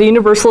remember, the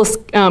Universalist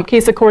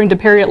case, according to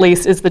Perry at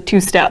least, is the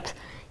two steps.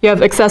 You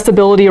have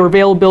accessibility or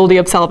availability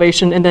of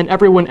salvation, and then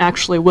everyone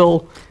actually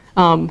will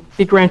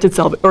be granted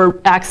or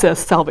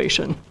access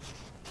salvation.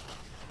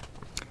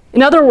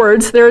 In other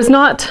words, there is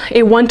not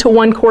a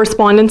one-to-one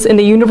correspondence in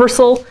the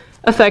universal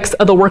effects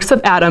of the works of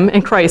Adam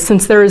and Christ,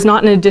 since there is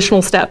not an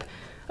additional step,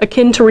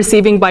 akin to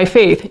receiving by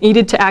faith,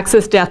 needed to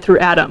access death through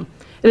Adam.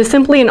 It is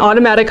simply an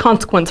automatic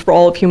consequence for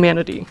all of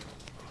humanity.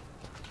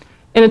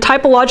 In a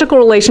typological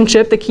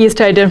relationship, the key is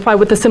to identify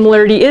what the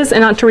similarity is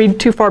and not to read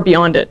too far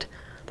beyond it.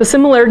 The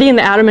similarity in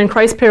the Adam and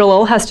Christ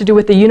parallel has to do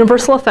with the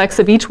universal effects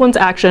of each one's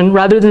action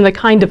rather than the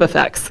kind of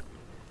effects.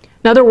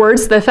 In other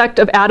words, the effect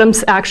of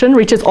Adam's action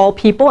reaches all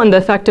people, and the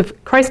effect of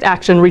Christ's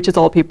action reaches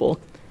all people.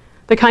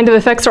 The kind of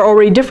effects are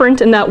already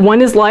different in that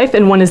one is life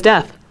and one is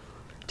death.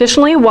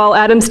 Additionally, while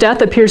Adam's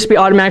death appears to be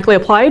automatically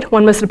applied,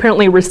 one must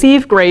apparently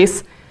receive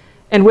grace,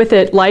 and with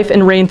it, life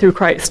and reign through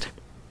Christ.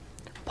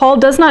 Paul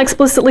does not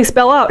explicitly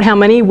spell out how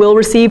many will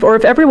receive or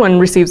if everyone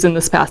receives in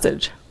this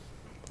passage.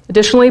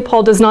 Additionally,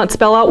 Paul does not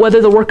spell out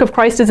whether the work of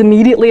Christ is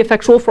immediately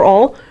effectual for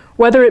all,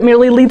 whether it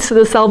merely leads to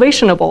the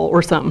salvation of all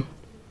or some.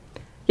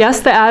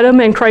 Yes, the Adam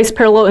and Christ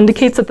parallel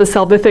indicates that the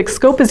salvific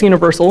scope is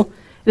universal.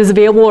 It is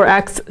available or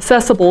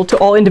accessible to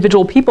all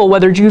individual people,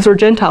 whether Jews or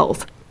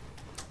Gentiles.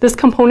 This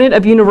component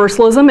of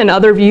universalism and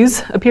other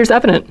views appears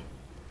evident.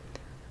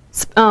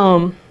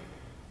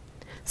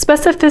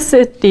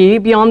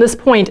 Specificity beyond this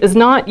point has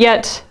not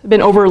yet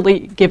been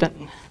overly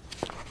given.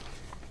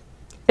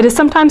 It is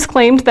sometimes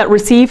claimed that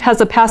receive has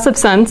a passive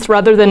sense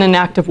rather than an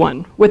active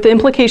one, with the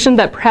implication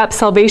that perhaps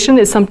salvation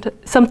is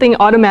something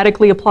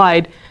automatically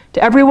applied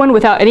to everyone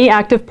without any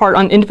active part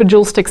on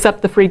individuals to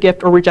accept the free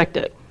gift or reject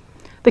it.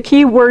 The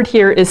key word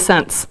here is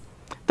sense.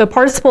 The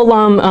participle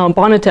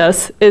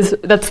bonitas,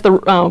 that's the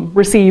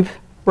receive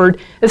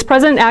word, is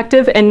present and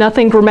active, and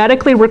nothing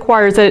grammatically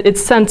requires that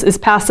its sense is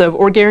passive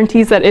or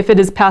guarantees that if it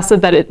is passive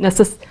that it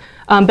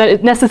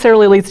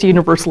necessarily leads to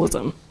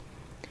universalism.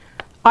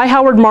 I.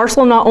 Howard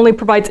Marshall not only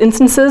provides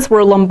instances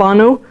where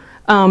lambano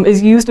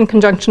is used in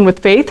conjunction with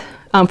faith,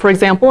 for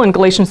example, in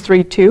Galatians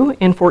 3:2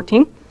 and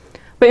 14,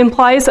 but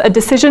implies a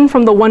decision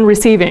from the one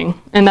receiving,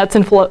 and that's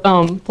in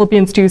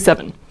Philippians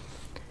 2:7.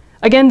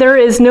 Again, there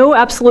is no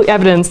absolute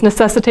evidence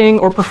necessitating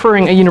or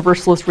preferring a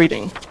universalist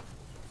reading.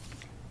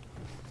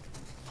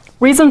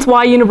 Reasons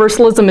why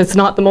universalism is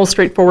not the most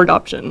straightforward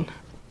option.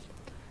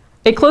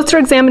 A closer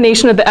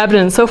examination of the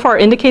evidence so far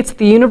indicates that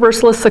the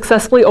universalist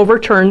successfully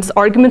overturns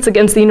arguments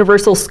against the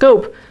universal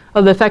scope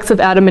of the effects of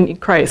Adam and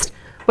Christ.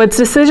 But its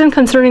decision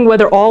concerning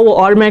whether all will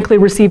automatically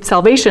receive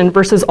salvation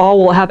versus all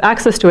will have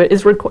access to it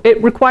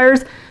it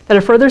requires that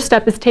a further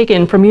step is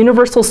taken from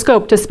universal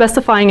scope to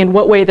specifying in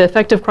what way the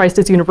effect of Christ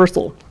is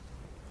universal.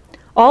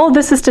 All of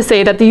this is to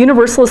say that the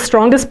universalist's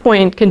strongest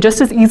point can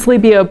just as easily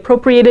be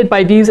appropriated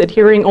by views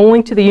adhering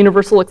only to the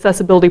universal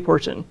accessibility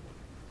portion.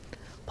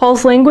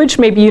 Paul's language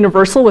may be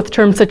universal with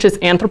terms such as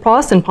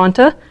anthropos and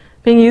panta,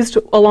 being used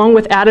along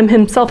with Adam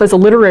himself as a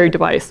literary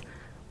device.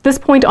 This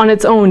point on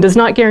its own does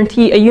not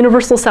guarantee a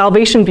universal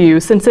salvation view,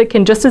 since it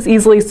can just as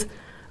easily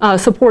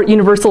support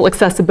universal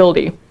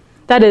accessibility.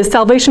 That is,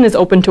 salvation is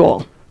open to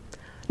all.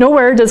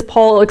 Nowhere does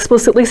Paul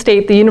explicitly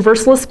state the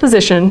universalist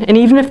position, and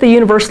even if the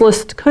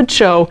universalist could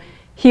show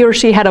he or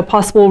she had a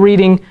possible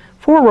reading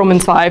for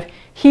Romans 5,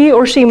 he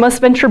or she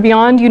must venture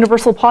beyond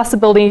universal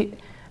possibility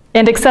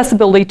and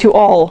accessibility to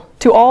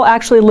all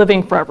actually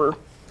living forever.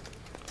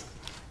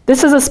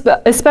 This is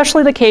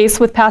especially the case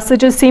with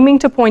passages seeming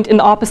to point in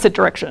the opposite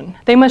direction.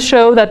 They must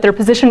show that their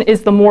position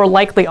is the more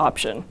likely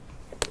option.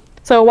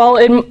 So while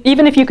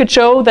even if you could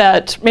show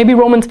that maybe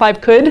Romans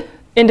 5 could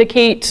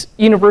indicate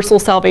universal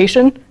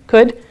salvation,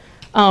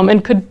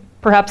 and could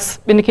perhaps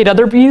indicate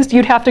other views,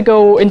 you'd have to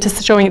go into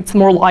showing it's a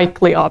more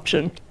likely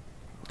option.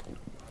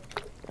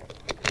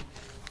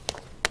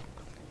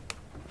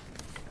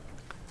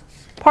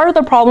 Part of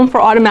the problem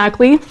for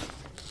automatically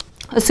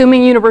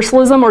assuming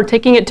universalism or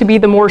taking it to be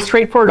the more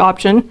straightforward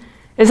option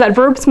is that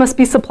verbs must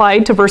be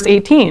supplied to verse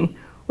 18,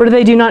 where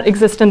they do not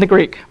exist in the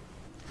Greek.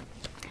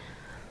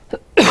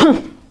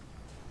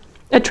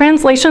 A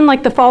translation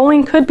like the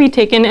following could be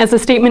taken as a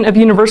statement of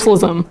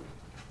universalism.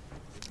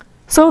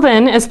 So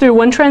then, as through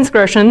one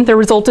transgression there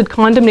resulted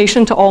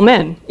condemnation to all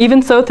men,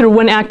 even so through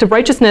one act of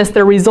righteousness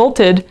there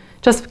resulted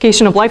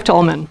justification of life to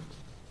all men.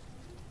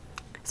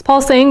 Is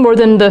Paul saying more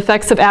than the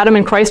effects of Adam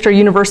and Christ are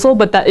universal,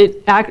 but that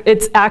it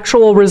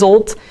actually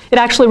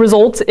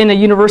results in a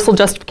universal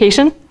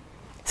justification?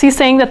 Is he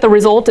saying that the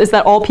result is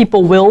that all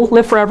people will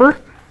live forever?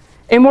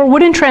 A more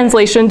wooden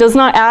translation does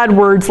not add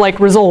words like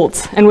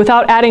results, and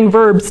without adding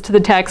verbs to the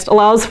text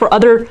allows for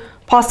other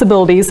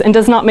possibilities and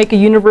does not make a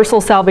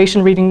universal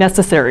salvation reading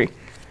necessary.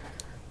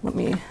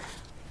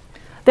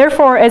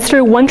 Therefore, as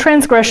through one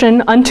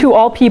transgression unto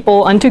all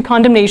people unto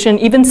condemnation,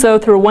 even so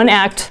through one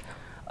act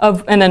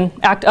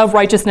of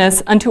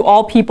righteousness unto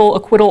all people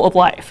acquittal of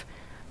life.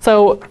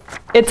 So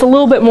it's a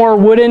little bit more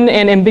wooden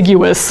and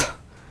ambiguous,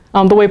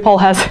 the way Paul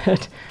has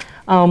it.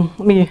 Let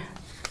me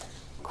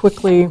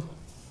quickly,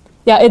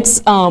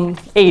 it's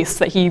ace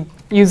that he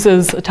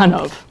uses a ton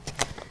of.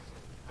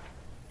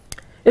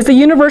 Is the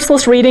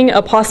universalist reading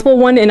a possible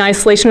one in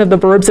isolation of the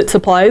verbs it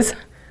supplies?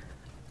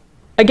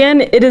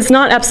 Again, it is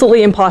not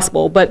absolutely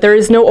impossible, but there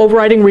is no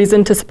overriding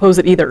reason to suppose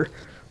it either.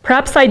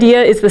 Perhaps the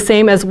idea is the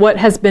same as what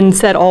has been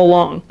said all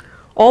along.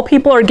 All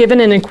people are given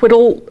an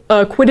acquittal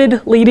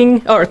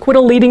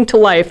leading to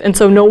life, and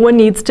so no one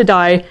needs to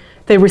die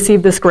if they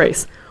receive this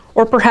grace.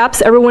 Or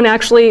perhaps everyone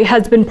actually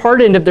has been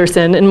pardoned of their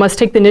sin and must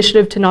take the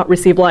initiative to not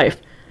receive life.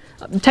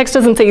 The text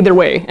doesn't say either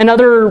way, and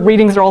other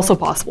readings are also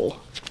possible.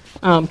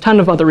 Ton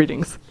of other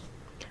readings.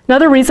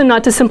 Another reason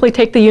not to simply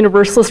take the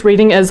universalist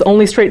reading as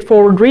only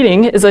straightforward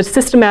reading is a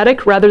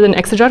systematic rather than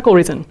exegetical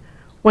reason.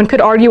 One could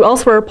argue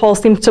elsewhere Paul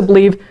seems to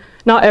believe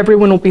not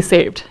everyone will be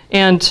saved.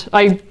 And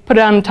I put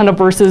down a ton of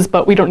verses,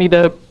 but we don't need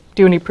to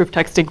do any proof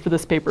texting for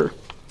this paper.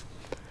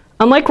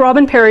 Unlike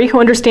Robin Perry, who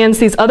understands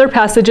these other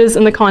passages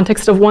in the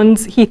context of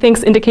ones he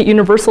thinks indicate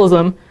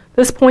universalism,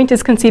 this point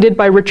is conceded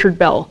by Richard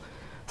Bell.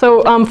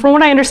 So from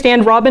what I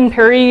understand, Robin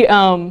Perry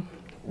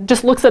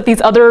just looks at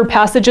these other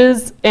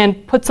passages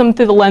and puts them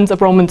through the lens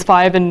of Romans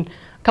 5 and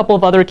a couple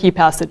of other key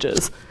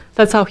passages.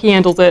 That's how he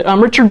handles it.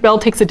 Richard Bell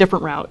takes a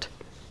different route.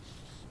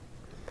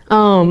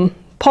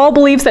 Paul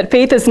believes that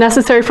faith is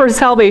necessary for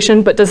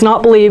salvation, but does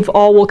not believe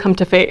all will come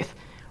to faith.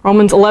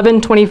 Romans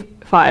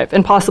 11:25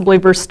 and possibly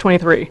verse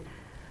 23.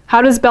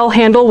 How does Bell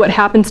handle what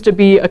happens to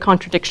be a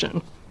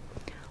contradiction?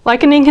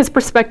 Likening his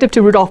perspective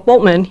to Rudolf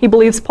Bultmann, he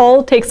believes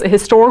Paul takes a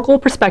historical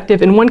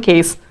perspective in one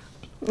case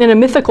and a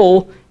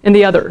mythical in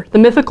the other, the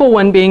mythical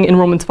one being in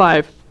Romans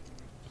 5.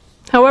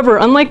 However,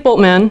 unlike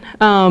Bultmann,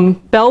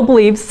 Bell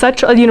believes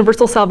such a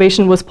universal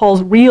salvation was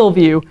Paul's real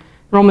view,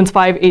 Romans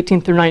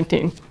 5:18 through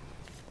 19.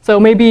 So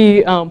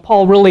maybe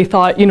Paul really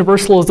thought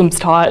universalism's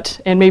taught,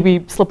 and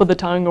maybe slip of the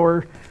tongue,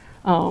 or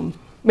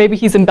maybe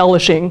he's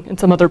embellishing in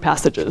some other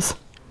passages.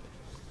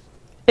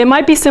 It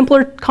might be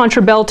simpler,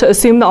 contra Bell, to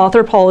assume the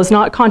author Paul is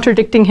not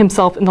contradicting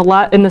himself in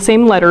the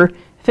same letter,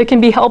 if it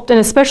can be helped, and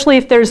especially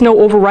if there's no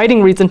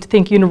overriding reason to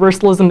think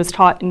universalism is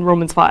taught in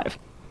Romans 5.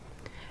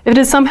 If it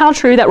is somehow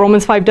true that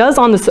Romans 5 does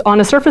on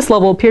a surface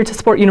level appear to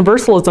support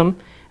universalism,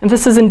 and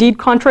this is indeed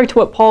contrary to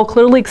what Paul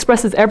clearly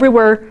expresses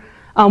everywhere,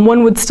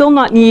 one would still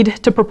not need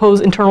to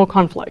propose internal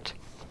conflict.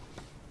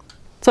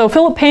 So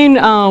Philip Payne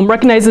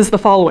recognizes the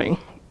following.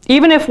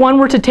 Even if one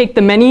were to take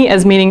the many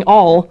as meaning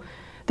all,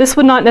 this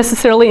would not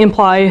necessarily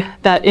imply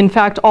that, in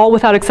fact, all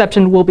without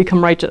exception will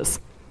become righteous.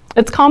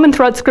 It's common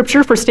throughout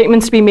Scripture for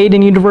statements to be made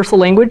in universal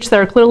language that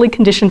are clearly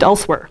conditioned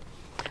elsewhere.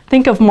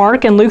 Think of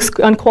Mark and Luke's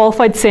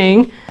unqualified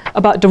saying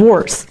about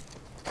divorce.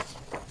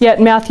 Yet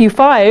Matthew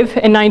 5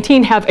 and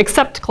 19 have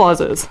except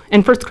clauses,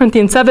 and 1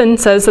 Corinthians 7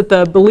 says that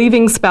the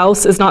believing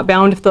spouse is not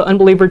bound if the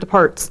unbeliever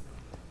departs.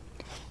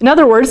 In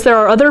other words, there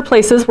are other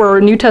places where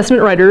New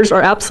Testament writers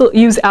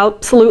use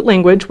absolute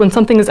language when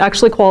something is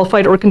actually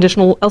qualified or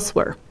conditional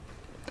elsewhere.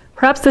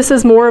 Perhaps this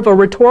is more of a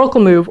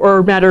rhetorical move or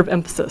a matter of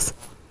emphasis.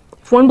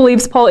 If one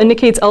believes Paul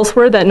indicates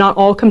elsewhere that not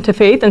all come to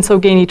faith and so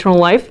gain eternal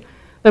life,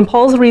 then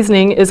Paul's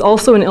reasoning is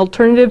also an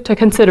alternative to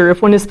consider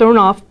if one is thrown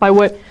off by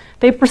what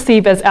they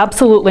perceive as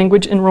absolute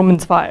language in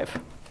Romans 5.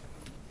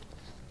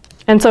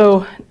 And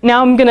so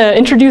now I'm going to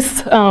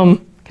introduce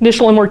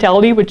conditional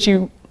immortality, which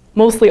you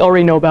mostly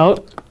already know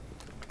about.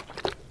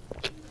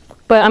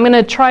 But I'm going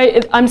to try,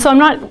 so I'm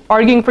not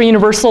arguing for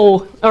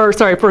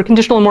for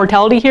conditional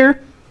immortality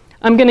here.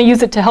 I'm going to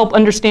use it to help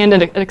understand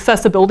an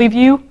accessibility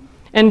view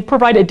and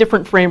provide a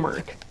different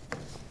framework.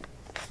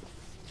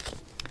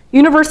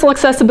 Universal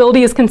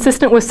accessibility is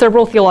consistent with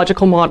several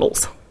theological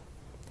models.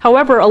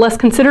 However, a less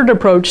considered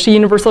approach to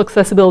universal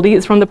accessibility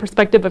is from the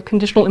perspective of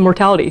conditional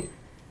immortality.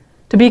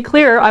 To be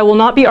clear, I will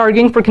not be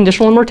arguing for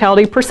conditional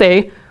immortality per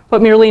se,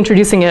 but merely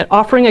introducing it,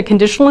 offering a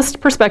conditionalist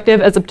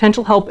perspective as a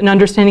potential help in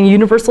understanding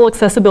universal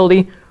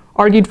accessibility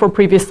argued for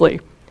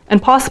previously,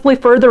 and possibly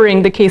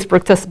furthering the case for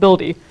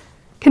accessibility,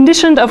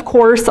 conditioned, of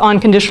course, on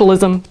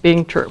conditionalism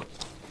being true.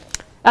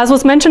 As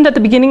was mentioned at the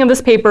beginning of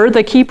this paper,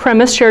 the key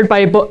premise shared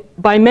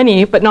by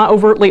many, but not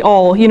overtly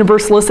all,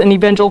 Universalists and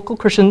evangelical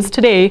Christians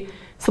today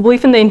is the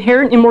belief in the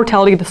inherent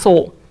immortality of the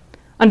soul.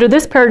 Under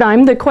this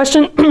paradigm, the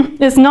question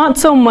is not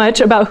so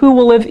much about who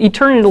will live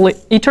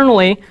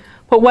eternally,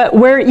 but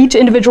where each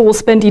individual will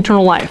spend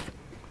eternal life.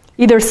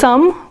 Either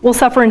some will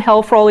suffer in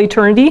hell for all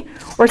eternity,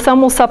 or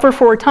some will suffer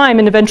for a time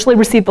and eventually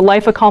receive the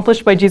life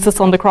accomplished by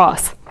Jesus on the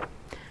cross.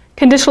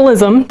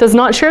 Conditionalism does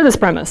not share this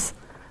premise,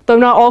 though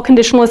not all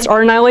conditionalists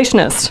are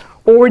annihilationists,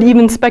 or would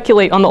even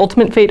speculate on the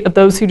ultimate fate of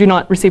those who do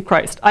not receive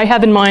Christ. I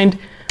have in mind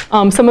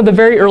some of the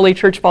very early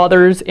church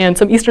fathers and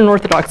some Eastern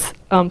Orthodox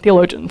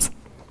theologians.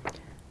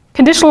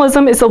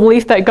 Conditionalism is the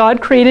belief that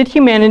God created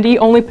humanity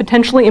only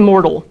potentially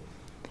immortal.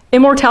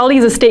 Immortality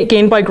is a state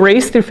gained by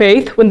grace through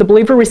faith when the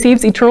believer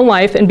receives eternal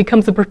life and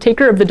becomes a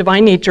partaker of the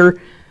divine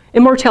nature,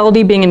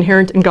 immortality being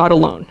inherent in God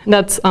alone. And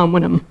that's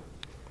Wenham.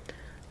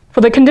 For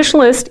the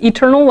conditionalist,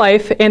 eternal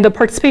life and the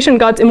participation in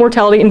God's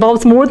immortality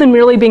involves more than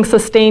merely being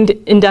sustained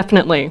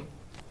indefinitely.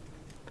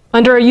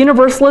 Under a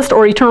universalist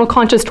or eternal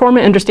conscious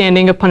torment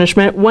understanding of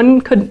punishment,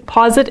 one could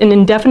posit an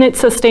indefinite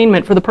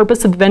sustainment for the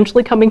purpose of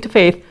eventually coming to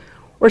faith,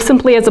 or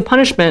simply as a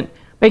punishment,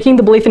 making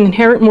the belief in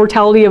inherent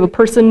mortality of a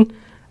person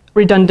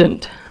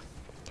redundant.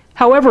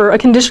 However, a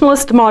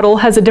conditionalist model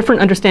has a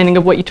different understanding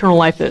of what eternal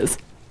life is.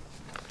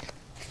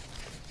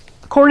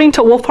 According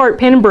to Wolfhart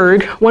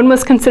Pannenberg, one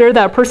must consider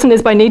that a person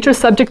is by nature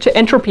subject to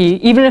entropy,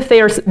 even if they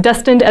are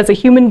destined as a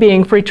human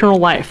being for eternal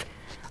life.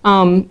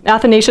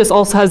 Athanasius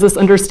also has this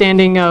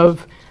understanding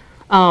of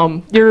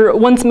you're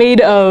once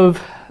made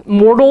of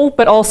mortal,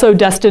 but also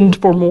destined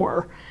for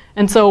more.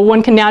 And so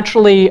one can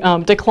naturally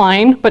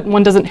decline, but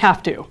one doesn't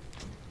have to.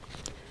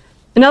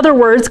 In other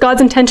words,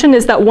 God's intention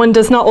is that one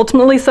does not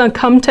ultimately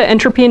succumb to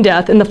entropy and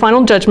death in the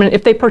final judgment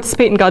if they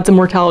participate in God's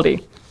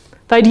immortality.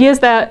 The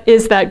idea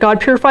is that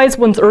God purifies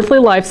one's earthly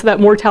life so that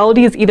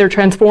mortality is either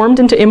transformed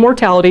into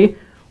immortality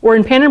or,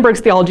 in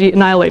Pannenberg's theology,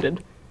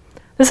 annihilated.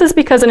 This is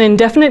because an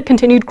indefinite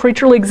continued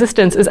creaturely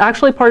existence is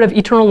actually part of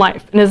eternal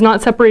life and is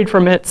not separated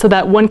from it so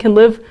that one can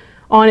live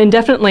on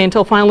indefinitely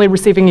until finally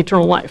receiving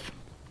eternal life.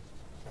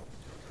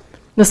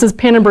 This is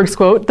Pannenberg's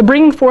quote: "The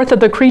bringing forth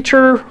of the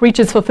creature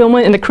reaches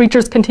fulfillment in the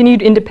creature's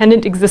continued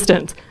independent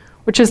existence,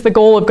 which is the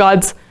goal of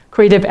God's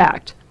creative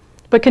act.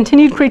 But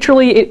continued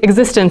creaturely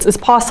existence is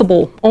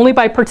possible only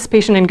by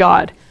participation in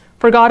God,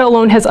 for God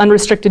alone has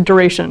unrestricted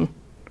duration.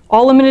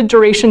 All limited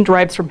duration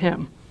derives from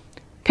him.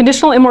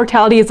 Conditional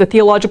immortality as a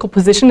theological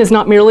position is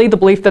not merely the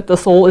belief that the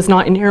soul is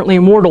not inherently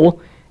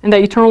immortal and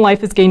that eternal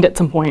life is gained at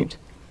some point.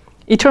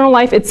 Eternal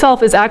life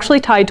itself is actually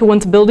tied to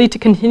one's ability to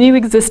continue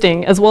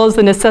existing, as well as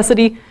the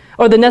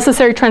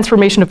necessary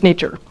transformation of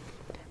nature.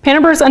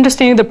 Pannenberg's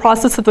understanding of the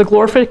process of the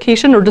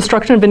glorification or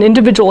destruction of an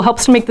individual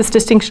helps to make this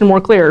distinction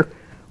more clear.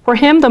 For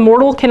him, the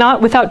mortal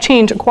cannot, without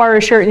change, acquire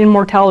a share in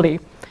immortality.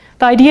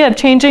 The idea of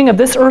changing of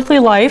this earthly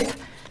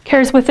life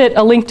carries with it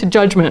a link to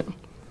judgment.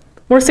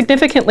 More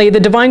significantly, the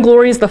divine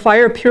glory is the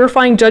fire of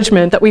purifying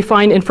judgment that we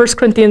find in 1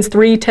 Corinthians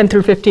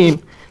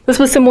 3:10-15. This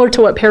was similar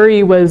to what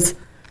Perry was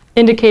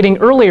indicating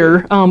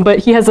earlier, but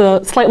he has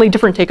a slightly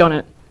different take on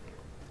it.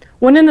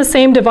 One and the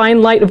same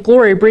divine light of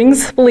glory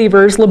brings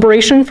believers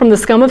liberation from the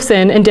scum of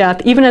sin and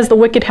death, even as the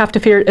wicked have to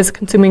fear it as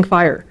consuming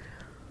fire.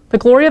 The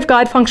glory of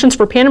God functions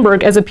for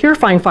Pannenberg as a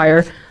purifying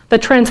fire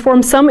that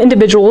transforms some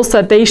individuals so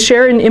that they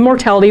share in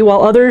immortality,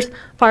 while others'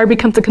 fire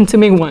becomes a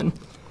consuming one.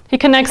 He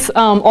connects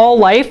all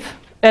life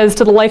as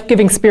to the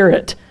life-giving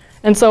spirit.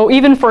 And so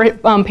even for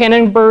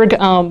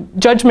Pannenberg,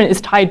 judgment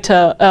is tied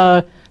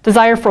to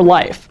desire for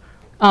life.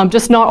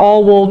 Just not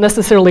all will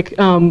necessarily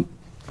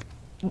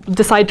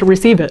decide to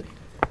receive it.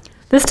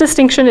 This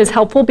distinction is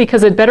helpful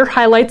because it better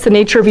highlights the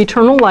nature of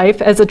eternal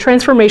life as a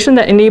transformation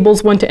that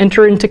enables one to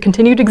enter into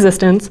continued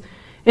existence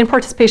in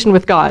participation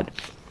with God.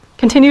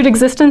 Continued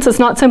existence is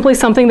not simply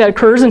something that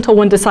occurs until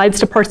one decides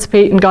to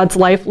participate in God's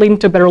life, leading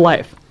to better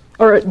life,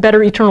 or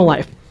better eternal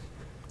life.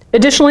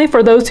 Additionally,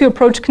 for those who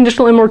approach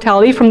conditional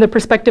immortality from the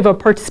perspective of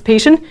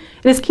participation,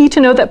 it is key to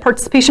know that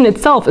participation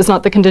itself is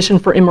not the condition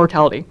for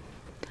immortality.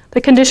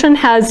 The condition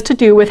has to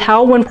do with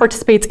how one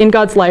participates in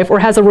God's life or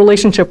has a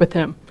relationship with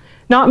him,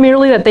 not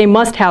merely that they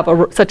must have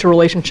such a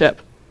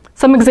relationship.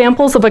 Some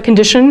examples of a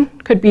condition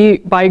could be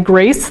by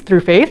grace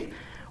through faith,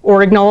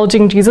 or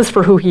acknowledging Jesus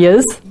for who he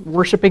is,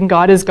 worshiping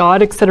God as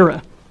God,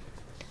 etc.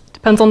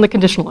 Depends on the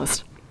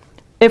conditionalist.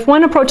 If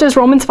one approaches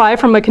Romans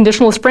 5 from a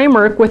conditionalist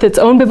framework with its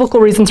own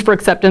biblical reasons for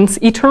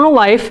acceptance, eternal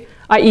life,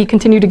 i.e.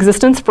 continued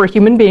existence for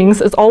human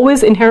beings, is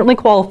always inherently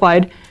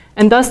qualified,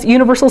 and thus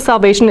universal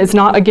salvation is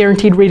not a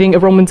guaranteed reading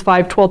of Romans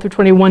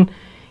 5:12-21,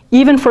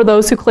 even for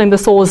those who claim the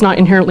soul is not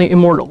inherently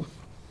immortal.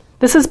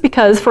 This is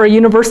because for a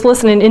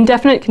universalist, an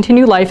indefinite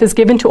continued life is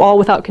given to all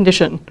without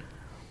condition.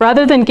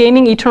 Rather than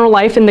gaining eternal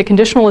life in the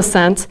conditionalist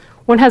sense,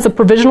 one has a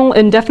provisional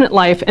indefinite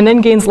life and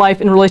then gains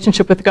life in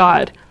relationship with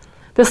God.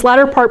 This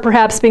latter part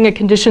perhaps being a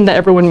condition that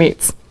everyone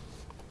meets,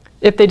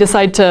 if they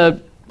decide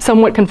to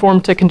somewhat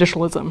conform to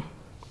conditionalism.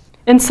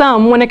 In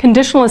sum, when a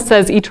conditionalist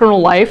says eternal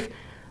life,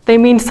 they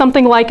mean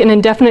something like an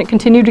indefinite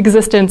continued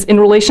existence in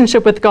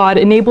relationship with God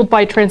enabled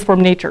by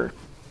transformed nature.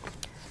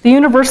 The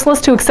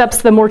universalist who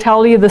accepts the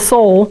mortality of the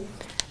soul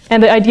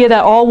and the idea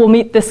that all will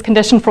meet this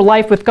condition for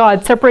life with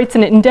God separates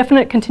an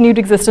indefinite continued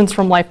existence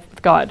from life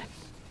with God.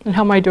 And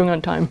how am I doing on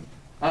time?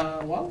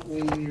 Well,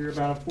 we're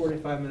about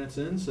 45 minutes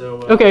in, so...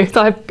 Okay,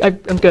 so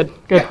I'm good.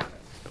 Yeah.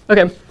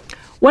 Okay.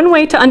 One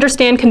way to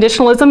understand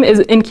conditionalism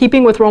is in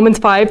keeping with Romans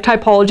 5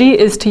 typology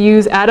is to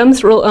use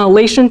Adam's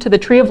relation to the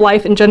tree of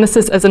life in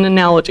Genesis as an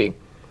analogy.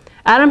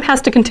 Adam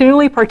has to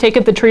continually partake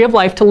of the tree of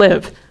life to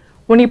live.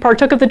 When he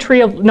partook of the tree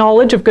of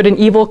knowledge of good and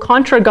evil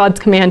contra God's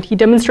command, he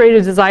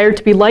demonstrated a desire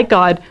to be like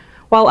God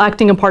while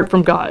acting apart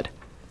from God.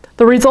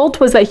 The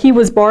result was that he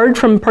was barred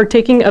from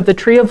partaking of the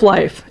tree of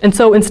life, and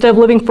so instead of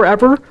living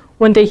forever,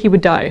 one day he would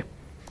die.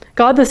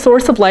 God, the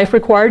source of life,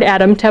 required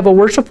Adam to have a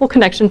worshipful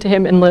connection to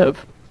him and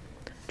live.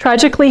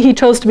 Tragically, he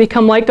chose to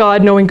become like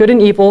God, knowing good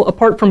and evil,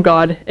 apart from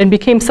God, and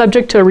became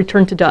subject to a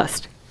return to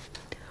dust.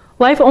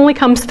 Life only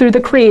comes through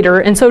the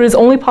Creator, and so it is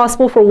only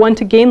possible for one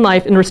to gain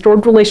life in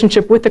restored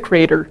relationship with the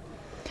Creator.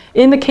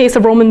 In the case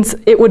of Romans,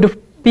 it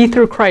would be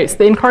through Christ,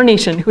 the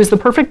incarnation, who is the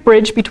perfect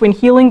bridge between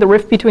healing the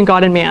rift between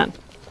God and man.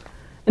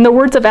 In the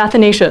words of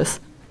Athanasius,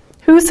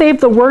 who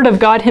saved the Word of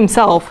God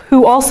himself,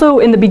 who also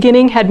in the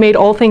beginning had made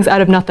all things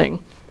out of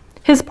nothing?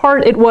 His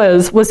part it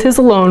was his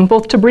alone,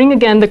 both to bring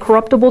again the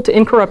corruptible to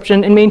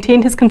incorruption and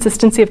maintain his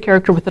consistency of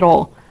character with it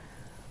all.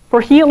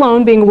 For he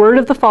alone, being Word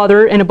of the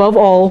Father and above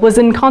all, was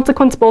in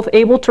consequence both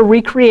able to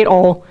recreate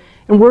all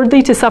and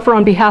worthy to suffer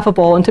on behalf of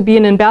all and to be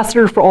an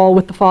ambassador for all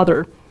with the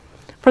Father.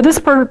 For this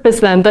purpose,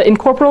 then, the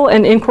incorporeal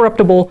and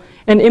incorruptible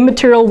and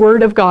immaterial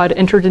Word of God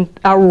entered in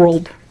our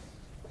world.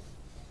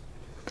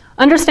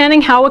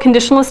 Understanding how a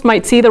conditionalist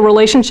might see the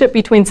relationship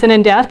between sin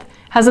and death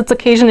has its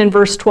occasion in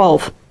verse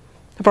 12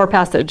 of our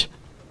passage.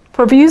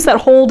 For views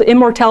that hold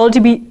immortality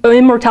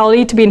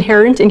to be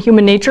inherent in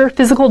human nature,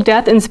 physical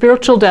death and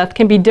spiritual death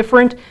can be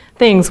different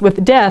things,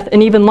 with death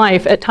and even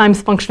life at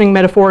times functioning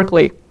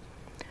metaphorically.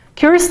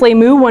 Curiously,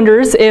 Moo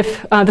wonders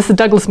if, this is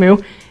Douglas Moo,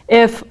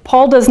 if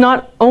Paul does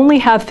not only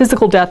have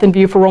physical death in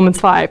view for Romans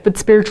 5, but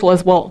spiritual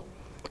as well.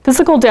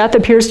 Physical death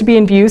appears to be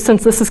in view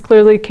since this is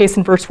clearly the case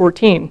in verse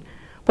 14.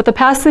 But the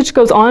passage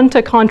goes on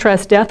to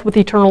contrast death with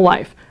eternal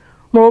life.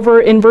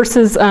 Moreover, in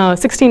verses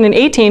 16 and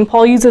 18,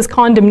 Paul uses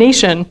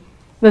condemnation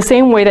the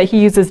same way that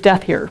he uses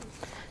death here.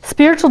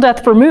 Spiritual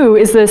death for Moo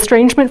is the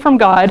estrangement from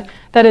God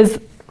that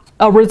is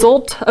a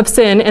result of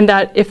sin and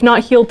that, if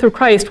not healed through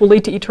Christ, will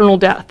lead to eternal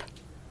death.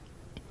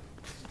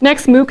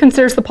 Next, Moo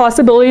considers the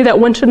possibility that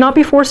one should not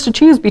be forced to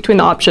choose between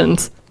the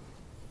options,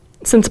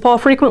 since Paul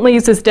frequently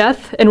uses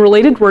death and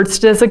related words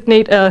to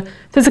designate a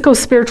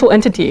physico-spiritual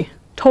entity,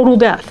 total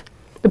death,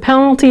 the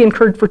penalty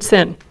incurred for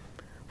sin.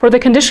 For the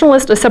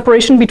conditionalist, a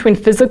separation between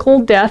physical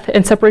death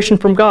and separation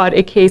from God,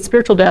 aka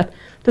spiritual death,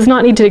 does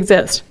not need to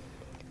exist.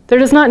 There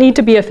does not need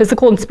to be a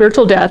physical and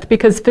spiritual death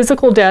because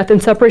physical death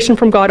and separation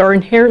from God are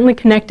inherently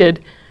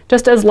connected,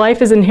 just as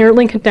life is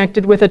inherently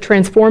connected with a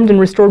transformed and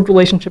restored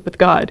relationship with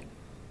God.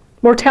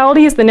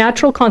 Mortality is the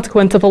natural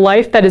consequence of a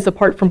life that is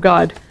apart from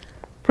God.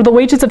 For the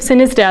wages of sin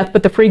is death,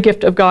 but the free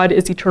gift of God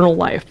is eternal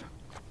life.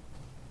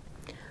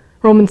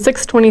 Romans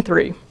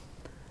 6:23.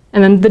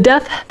 And then the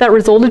death that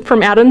resulted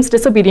from Adam's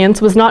disobedience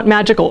was not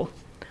magical.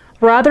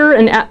 Rather,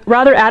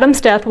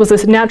 Adam's death was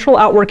a natural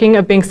outworking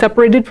of being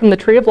separated from the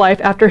tree of life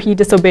after he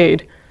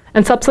disobeyed,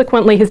 and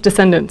subsequently his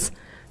descendants.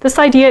 This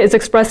idea is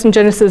expressed in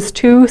Genesis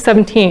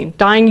 2:17,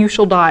 dying you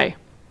shall die.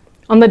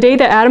 On the day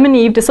that Adam and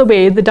Eve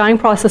disobeyed, the dying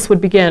process would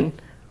begin.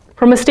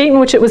 From a state in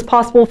which it was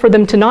possible for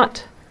them to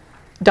not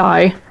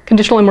die,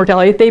 conditional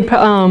immortality, they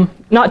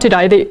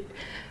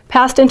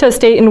passed into a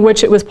state in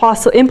which it was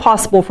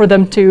impossible for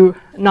them to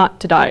not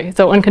to die,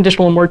 so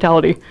unconditional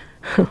immortality.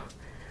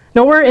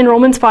 Nowhere in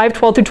Romans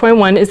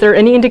 5:12-21 is there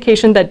any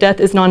indication that death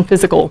is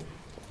non-physical.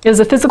 It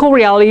is a physical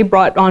reality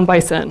brought on by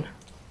sin.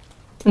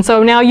 And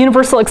so now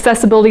universal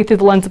accessibility through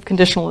the lens of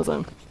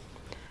conditionalism.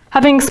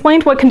 Having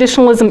explained what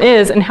conditionalism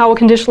is and how a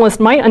conditionalist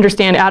might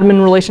understand Adam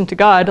in relation to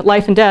God,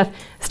 life and death,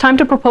 it's time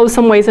to propose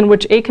some ways in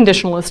which a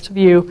conditionalist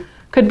view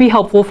could be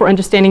helpful for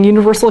understanding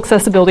universal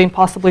accessibility and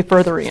possibly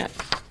furthering it.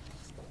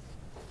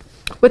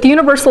 With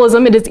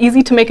universalism, it is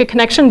easy to make a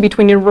connection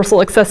between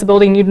universal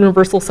accessibility and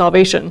universal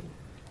salvation.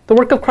 The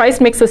work of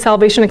Christ makes the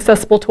salvation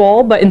accessible to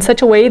all, but in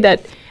such a way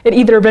that it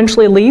either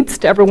eventually leads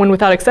to everyone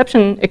without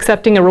exception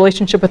accepting a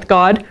relationship with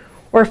God,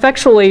 or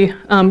effectually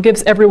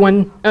gives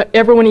everyone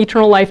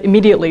eternal life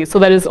immediately, so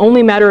that it is only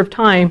a matter of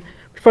time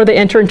before they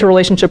enter into a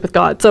relationship with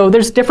God. So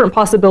there's different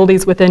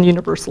possibilities within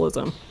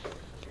universalism.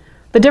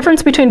 The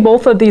difference between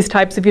both of these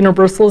types of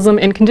universalism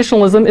and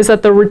conditionalism is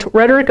that the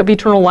rhetoric of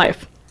eternal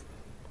life.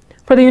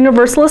 For the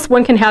universalist,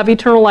 one can have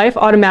eternal life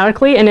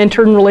automatically and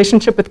enter in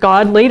relationship with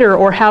God later,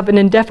 or have an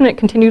indefinite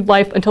continued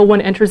life until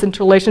one enters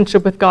into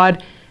relationship with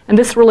God, and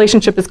this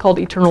relationship is called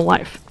eternal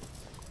life.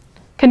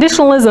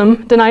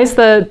 Conditionalism denies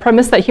the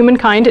premise that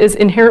humankind is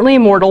inherently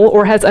immortal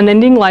or has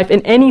unending life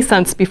in any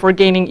sense before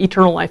gaining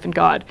eternal life in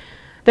God,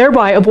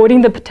 thereby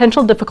avoiding the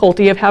potential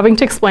difficulty of having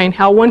to explain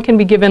how one can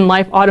be given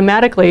life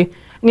automatically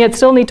and yet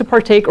still need to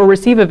partake or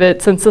receive of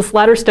it, since this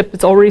latter step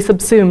is already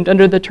subsumed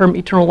under the term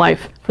eternal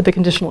life for the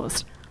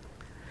conditionalist.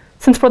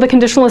 Since for the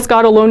conditionalist,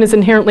 God alone is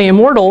inherently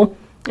immortal,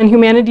 and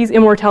humanity's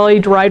immortality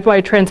derived by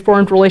a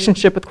transformed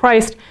relationship with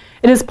Christ,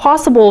 it is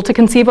possible to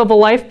conceive of a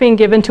life being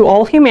given to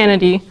all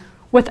humanity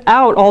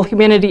without all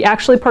humanity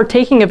actually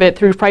partaking of it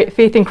through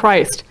faith in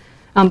Christ.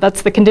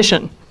 That's the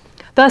condition.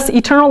 Thus,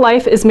 eternal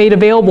life is made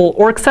available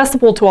or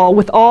accessible to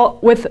all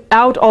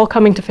without all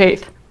coming to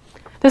faith.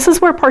 This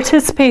is where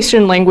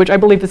participation language, I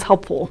believe, is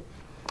helpful.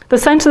 The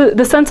sense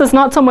is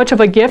not so much of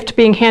a gift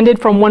being handed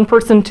from one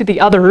person to the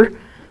other,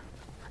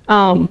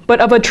 but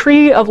of a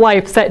tree of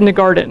life set in a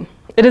garden.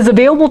 It is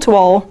available to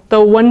all,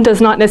 though one does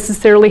not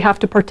necessarily have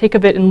to partake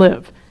of it and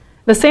live.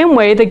 The same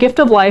way, the gift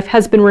of life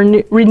has been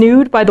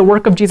renewed by the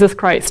work of Jesus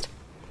Christ.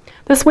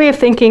 This way of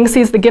thinking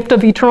sees the gift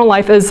of eternal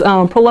life as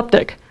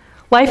proleptic.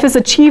 Life is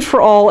achieved for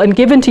all and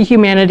given to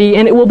humanity,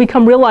 and it will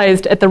become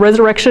realized at the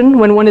resurrection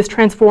when one is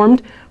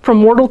transformed from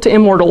mortal to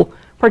immortal,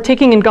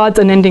 partaking in God's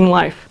unending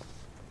life.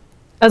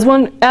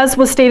 As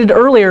was stated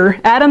earlier,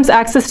 Adam's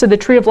access to the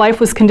tree of life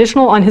was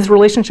conditional on his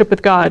relationship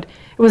with God.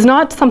 It was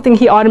not something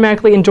he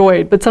automatically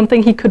enjoyed, but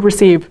something he could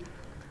receive.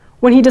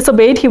 When he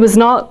disobeyed, he was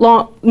no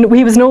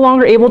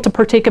longer able to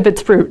partake of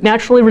its fruit,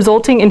 naturally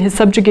resulting in his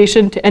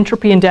subjugation to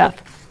entropy and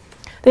death.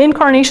 The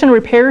incarnation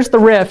repairs the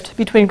rift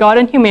between God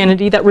and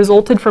humanity that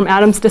resulted from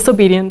Adam's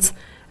disobedience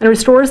and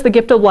restores the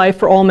gift of life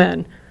for all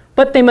men,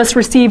 but they must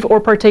receive or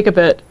partake of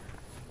it.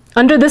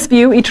 Under this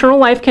view, eternal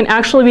life can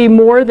actually be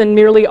more than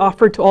merely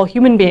offered to all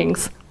human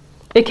beings.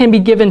 It can be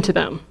given to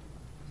them.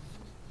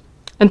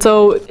 And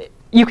so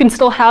you can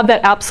still have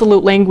that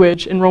absolute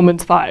language in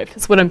Romans 5,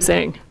 is what I'm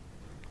saying.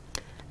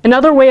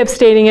 Another way of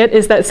stating it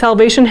is that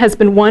salvation has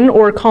been won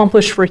or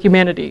accomplished for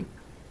humanity.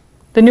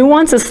 The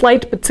nuance is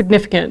slight but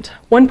significant.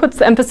 One puts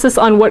the emphasis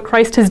on what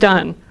Christ has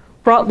done,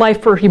 brought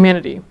life for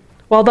humanity,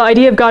 while the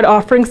idea of God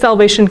offering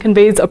salvation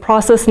conveys a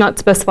process not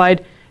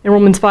specified in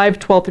Romans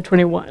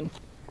 5:12-21.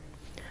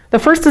 The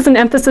first is an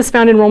emphasis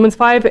found in Romans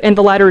 5, and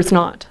the latter is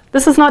not.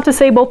 This is not to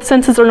say both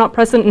senses are not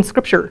present in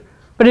Scripture,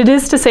 but it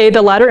is to say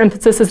the latter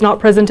emphasis is not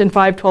present in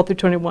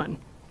 5:12-21.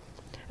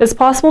 It's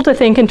possible to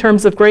think in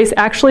terms of grace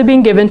actually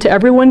being given to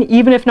everyone,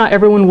 even if not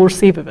everyone will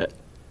receive of it.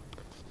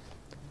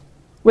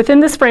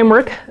 Within this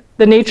framework,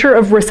 the nature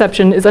of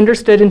reception is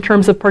understood in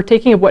terms of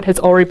partaking of what has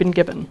already been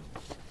given.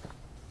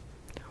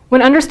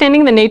 When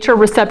understanding the nature of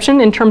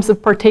reception in terms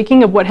of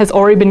partaking of what has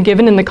already been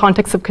given in the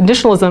context of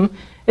conditionalism,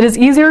 it is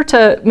easier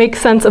to make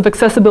sense of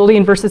accessibility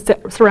in verses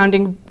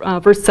surrounding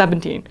verse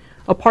 17,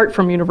 apart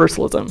from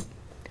universalism.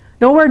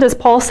 Nowhere does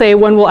Paul say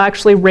one will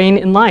actually reign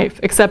in life,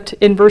 except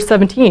in verse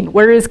 17,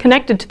 where it is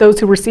connected to those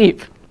who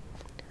receive.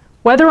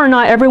 Whether or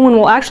not everyone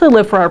will actually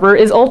live forever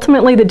is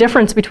ultimately the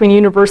difference between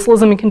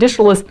universalism and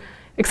conditionalist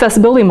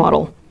accessibility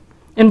model.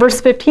 In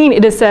verse 15,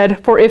 it is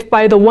said, "For if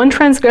by the one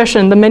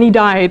transgression the many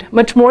died,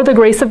 much more the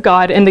grace of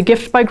God and the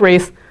gift by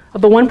grace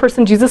of the one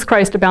person Jesus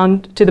Christ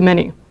abound to the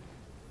many."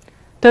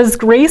 Does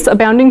grace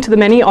abounding to the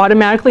many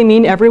automatically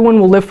mean everyone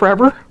will live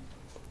forever?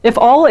 If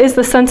all is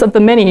the sense of the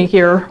many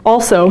here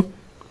also,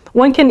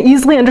 one can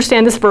easily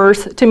understand this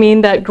verse to mean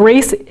that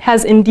grace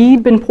has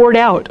indeed been poured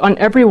out on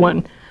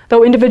everyone,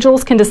 though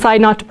individuals can decide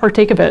not to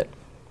partake of it.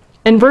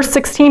 In verse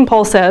 16,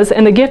 Paul says,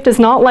 "And the gift is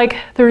not like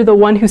through the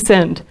one who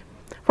sinned.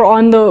 For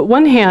on the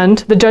one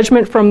hand, the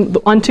judgment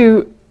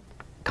unto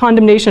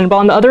condemnation, but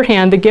on the other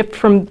hand, the gift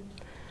from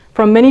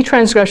many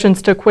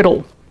transgressions to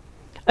acquittal."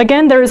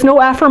 Again, there is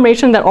no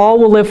affirmation that all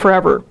will live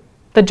forever.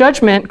 The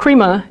judgment,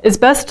 krima, is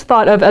best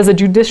thought of as a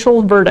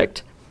judicial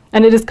verdict,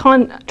 and it is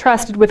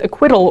contrasted with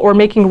acquittal or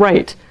making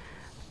right.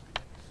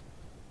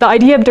 The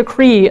idea of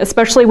decree,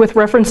 especially with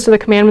reference to the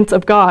commandments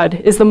of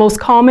God, is the most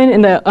common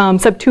in the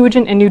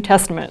Septuagint and New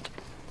Testament.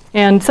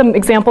 And some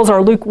examples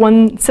are Luke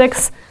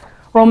 1:6,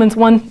 Romans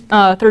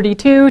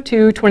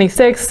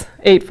 1:32-26,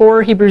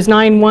 8:4, Hebrews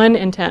 9:1,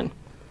 and 10.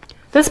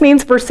 This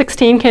means verse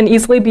 16 can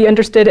easily be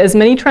understood as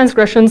many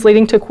transgressions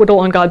leading to acquittal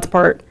on God's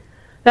part.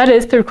 That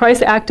is, through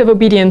Christ's act of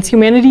obedience,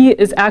 humanity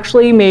is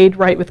actually made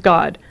right with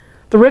God.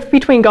 The rift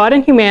between God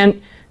and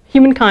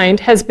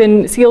humankind has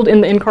been sealed in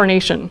the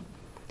incarnation.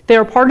 They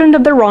are pardoned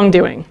of their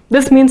wrongdoing.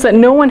 This means that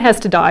no one has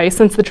to die,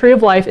 since the tree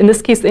of life, in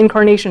this case the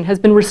incarnation, has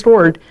been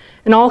restored,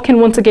 and all can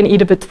once again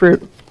eat of its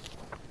fruit.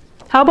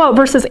 How about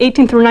verses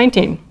 18 through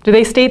 19? Do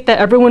they state that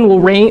everyone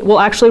will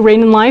actually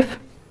reign in life?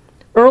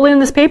 Early in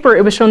this paper,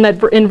 it was shown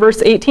that in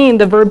verse 18,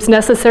 the verbs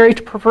necessary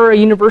to prefer a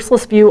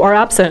universalist view are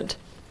absent.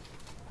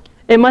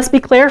 It must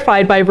be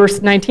clarified by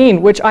verse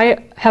 19, which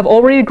I have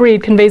already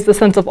agreed conveys the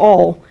sense of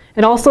all,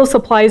 and also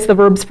supplies the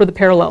verbs for the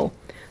parallel.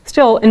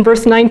 Still, in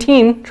verse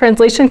 19,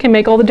 translation can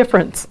make all the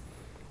difference.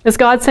 Is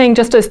God saying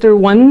just as through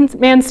one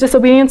man's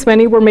disobedience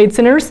many were made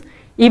sinners,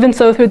 even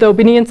so through the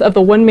obedience of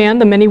the one man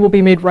the many will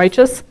be made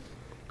righteous?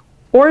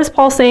 Or is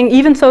Paul saying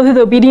even so through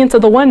the obedience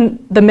of the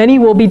one the many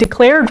will be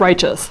declared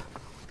righteous?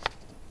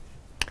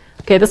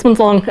 Okay, this one's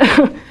long.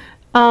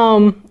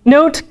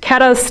 Note,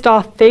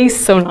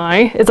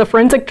 katastathesonai is a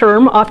forensic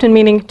term often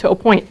meaning to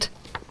appoint.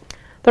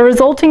 The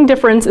resulting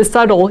difference is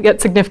subtle yet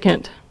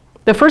significant.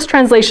 The first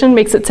translation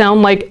makes it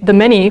sound like the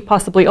many,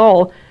 possibly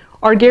all,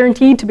 are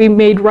guaranteed to be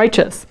made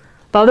righteous.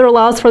 The other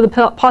allows for the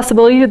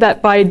possibility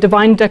that by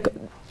divine so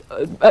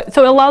it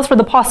allows for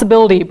the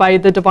possibility by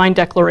the divine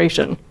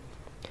declaration.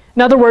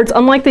 In other words,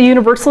 unlike the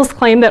universalist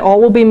claim that all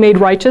will be made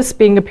righteous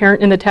being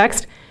apparent in the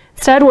text,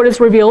 instead what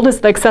is revealed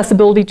is the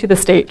accessibility to the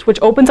state,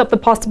 which opens up the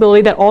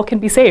possibility that all can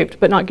be saved,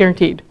 but not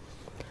guaranteed.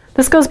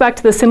 This goes back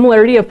to the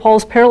similarity of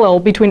Paul's parallel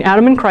between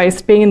Adam and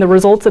Christ being in the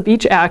results of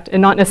each act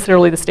and not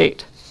necessarily the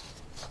state.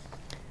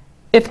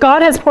 If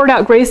God has poured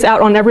out grace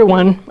out on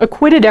everyone,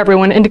 acquitted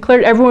everyone, and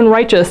declared everyone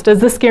righteous, does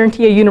this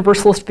guarantee a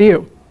universalist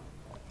view?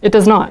 It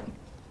does not.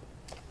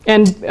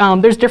 And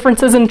there's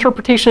differences in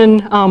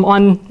interpretation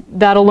on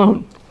that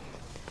alone.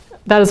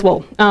 That as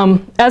well.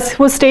 As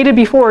was stated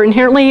before,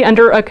 inherently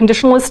under a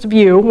conditionalist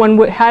view, one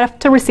would have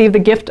to receive the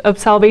gift of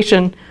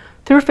salvation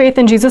through faith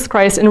in Jesus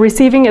Christ, and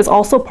receiving is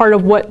also part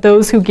of what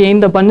those who gain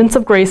the abundance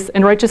of grace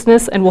and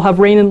righteousness and will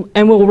reign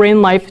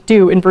in life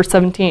do in verse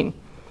 17.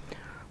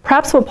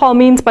 Perhaps what Paul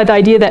means by the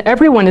idea that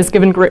everyone is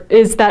given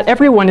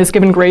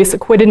grace,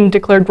 acquitted and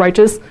declared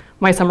righteous,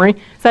 my summary,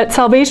 is that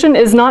salvation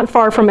is not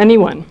far from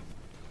anyone.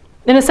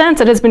 In a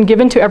sense, it has been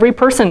given to every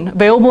person,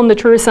 available in the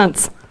truest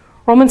sense.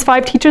 Romans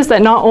 5 teaches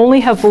that not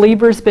only have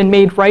believers been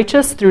made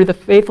righteous through the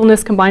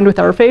faithfulness combined with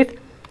our faith,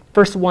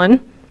 verse 1,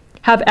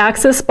 have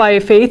access by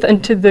faith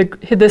unto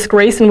this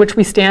grace in which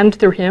we stand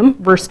through him,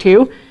 verse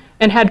 2,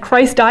 and had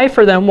Christ die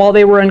for them while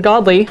they were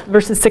ungodly,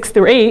 verses 6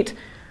 through 8,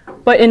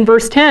 but in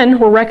verse 10,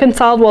 were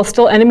reconciled while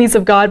still enemies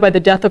of God by the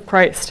death of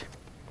Christ.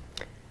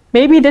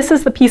 Maybe this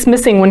is the piece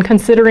missing when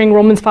considering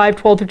Romans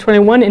 5:12 through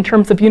 21 in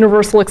terms of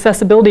universal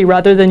accessibility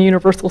rather than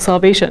universal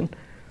salvation.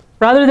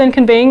 Rather than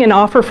conveying an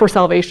offer for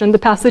salvation, the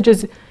passage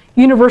is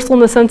universal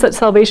in the sense that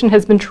salvation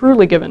has been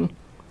truly given.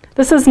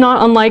 This is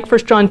not unlike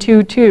 1 John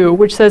 2:2,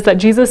 which says that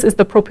Jesus is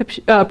the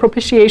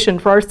propitiation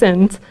for our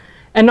sins,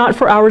 and not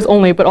for ours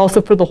only, but also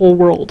for the whole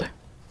world.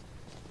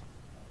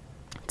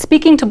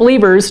 Speaking to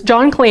believers,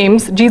 John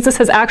claims Jesus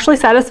has actually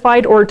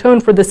satisfied or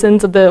atoned for the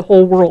sins of the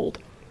whole world.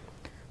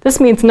 This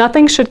means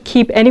nothing should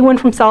keep anyone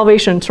from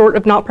salvation short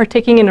of not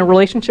partaking in a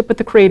relationship with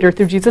the Creator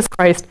through Jesus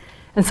Christ,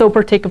 and so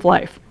partake of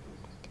life.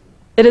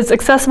 It is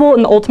accessible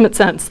in the ultimate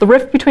sense. The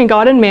rift between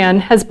God and man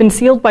has been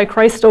sealed by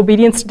Christ's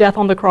obedience to death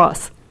on the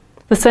cross.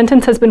 The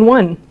sentence has been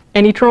won,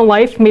 and eternal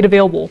life made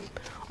available.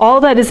 All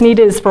that is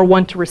needed is for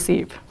one to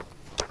receive.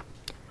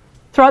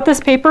 Throughout this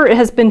paper, it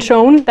has been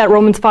shown that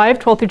Romans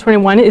 5:12 through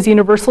 21 is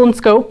universal in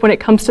scope when it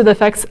comes to the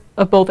effects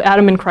of both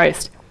Adam and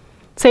Christ.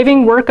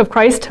 Saving work of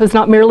Christ was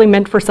not merely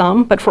meant for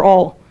some, but for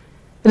all.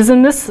 It is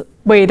in this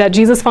way that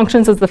Jesus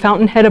functions as the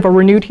fountainhead of a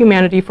renewed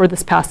humanity for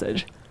this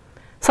passage.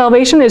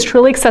 Salvation is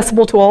truly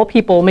accessible to all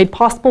people, made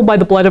possible by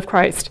the blood of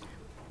Christ.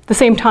 At the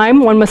same time,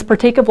 one must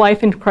partake of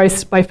life in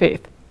Christ by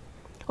faith.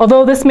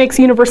 Although this makes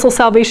universal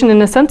salvation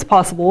in a sense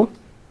possible,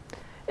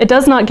 it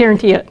does not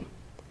guarantee it.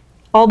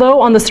 Although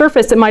on the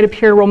surface it might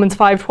appear Romans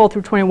 5:12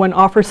 through 21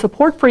 offers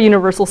support for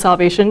universal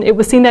salvation, it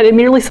was seen that it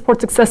merely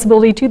supports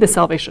accessibility to this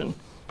salvation.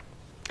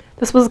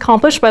 This was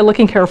accomplished by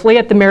looking carefully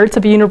at the merits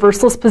of a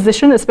universalist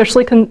position,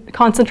 especially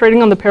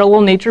concentrating on the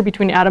parallel nature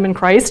between Adam and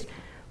Christ,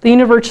 the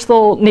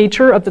universal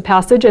nature of the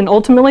passage, and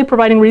ultimately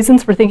providing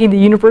reasons for thinking the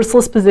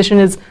universalist position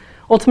is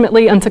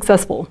ultimately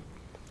unsuccessful.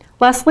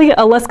 Lastly,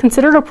 a less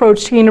considered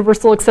approach to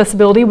universal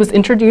accessibility was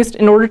introduced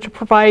in order to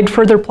provide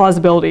further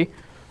plausibility,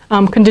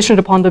 conditioned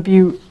upon the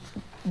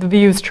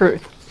view's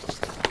truth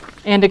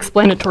and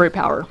explanatory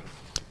power.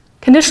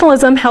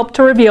 Conditionalism helped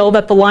to reveal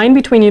that the line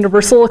between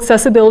universal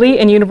accessibility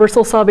and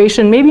universal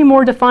salvation may be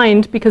more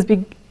defined because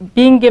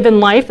being given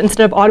life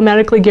instead of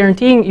automatically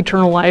guaranteeing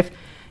eternal life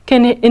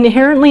can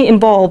inherently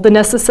involve the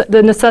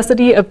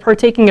necessity of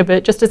partaking of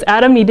it, just as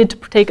Adam needed to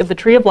partake of the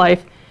tree of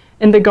life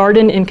in the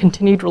garden in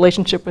continued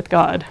relationship with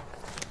God.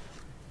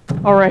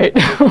 All right.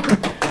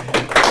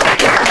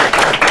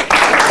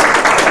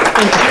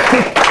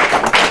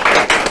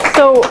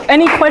 So,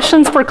 any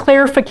questions for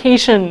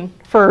clarification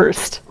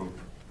first?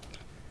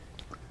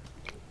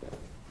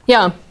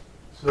 Yeah,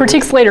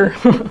 critiques later.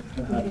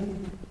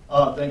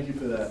 Thank you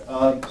for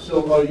that.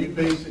 So are you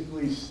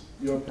basically,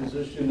 your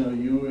position, are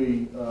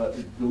you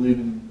believe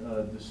in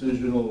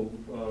decisional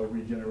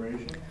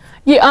regeneration?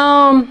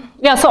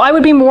 Yeah, so I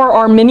would be more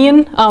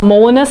Arminian,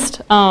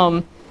 Molinist.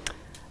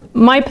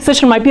 My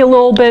position might be a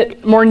little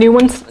bit more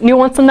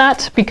nuanced than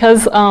that,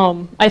 because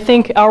I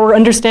think our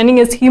understanding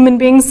as human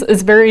beings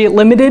is very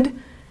limited,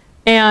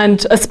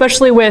 and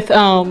especially with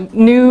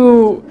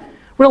new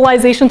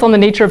realizations on the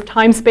nature of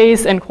time,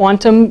 space, and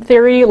quantum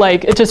theory,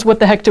 like, it's just, what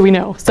the heck do we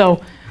know?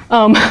 So,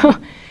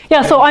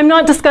 yeah, so I'm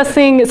not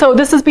discussing, so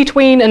this is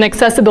between an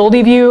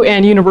accessibility view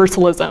and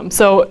universalism.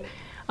 So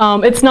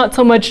it's not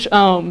so much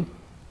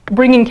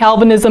bringing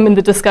Calvinism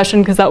into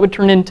discussion, because that would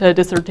turn into a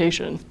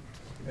dissertation.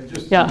 And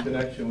just Yeah. in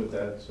connection with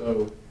that,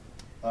 so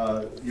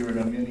you're an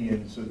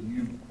Arminian, so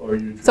are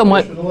you a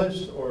Somewhat.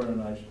 traditionalist or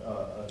an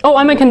Oh,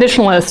 I'm a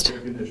conditionalist. You're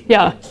a conditionalist.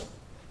 Yeah.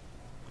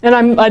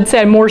 And I'd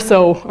say I'm more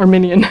so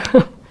Arminian.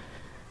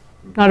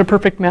 Not a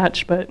perfect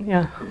match, but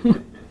yeah. All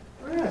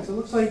right, so it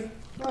looks like,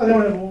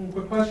 anyone have one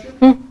quick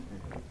question?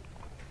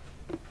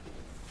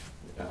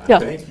 Yeah.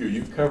 Thank you.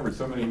 You've covered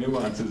so many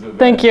nuances of that.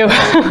 Thank you.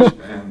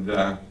 And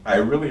I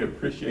really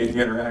appreciate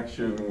the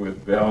interaction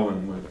with Bell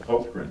and with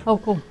Holtgren. Oh,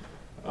 cool.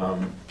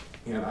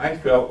 And I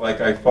felt like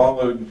I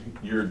followed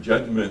your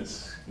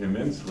judgments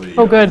immensely.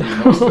 Oh, good.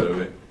 Through most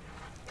of it.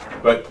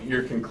 But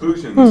your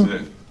conclusions,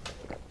 that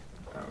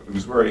it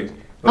was where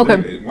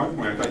Okay. at one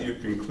point I thought you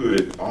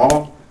concluded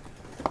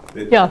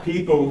that Yeah.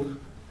 people,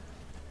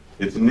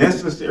 it's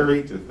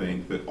necessary to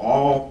think that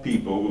all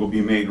people will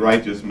be made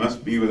righteous,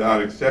 must be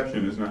without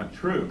exception, is not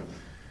true.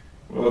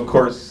 Well, of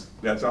course,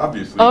 that's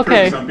obviously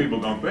Okay. true. Some people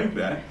don't think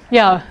that.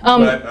 Yeah.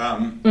 But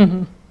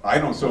I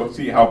don't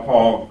see how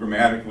Paul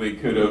grammatically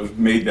could have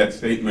made that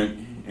statement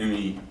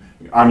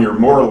on your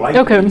more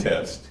likely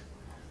test,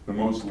 the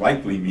most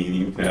likely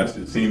meaning test,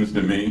 it seems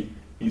to me.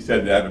 He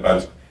said that about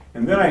us.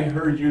 And then I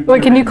heard you...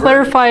 Wait, can you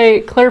clarify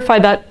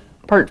that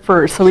part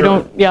first, so we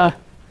Sure. don't,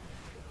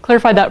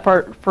 clarify that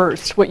part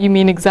first, what you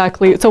mean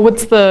exactly. So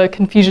what's the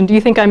confusion? Do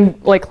you think I'm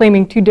like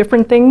claiming two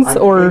different things,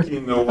 I'm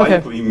thinking the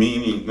likely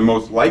meaning, the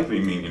most likely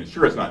meaning.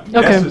 Sure, it's not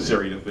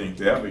necessary to think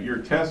that, but your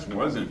test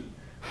wasn't.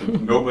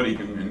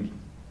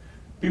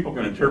 People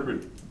can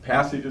interpret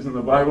passages in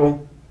the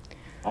Bible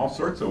all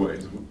sorts of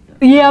ways.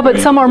 Yeah, but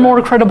some are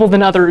more credible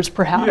than others,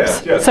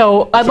 perhaps. Yes.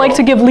 So I'd like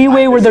to give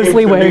leeway where there's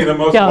leeway. To me, the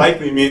most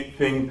likely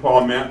thing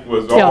Paul meant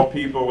was all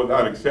people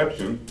without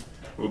exception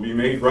will be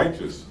made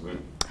righteous.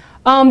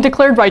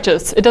 Declared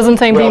righteous. It doesn't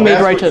say being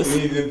made righteous.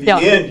 What you mean.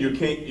 At the end,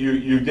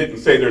 you didn't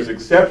say there's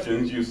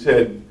exceptions. You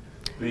said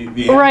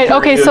the right. answer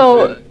Okay. is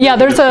So that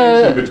there's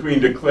a between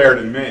declared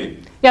and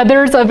made. Yeah,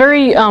 there's a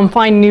very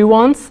fine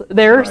nuance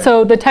there. Right.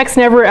 So the text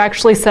never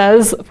actually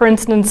says, for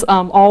instance,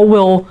 all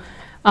will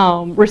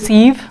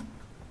receive.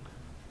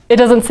 It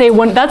doesn't say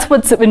one. That's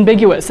what's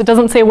ambiguous. It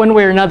doesn't say one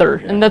way or another,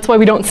 and that's why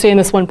we don't stay in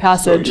this one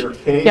passage. So your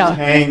case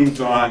hangs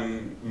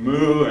on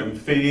mu and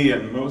phi,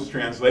 and most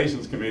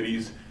translations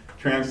committees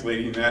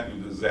translating that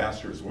in a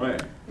disastrous way.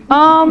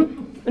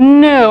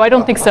 No, I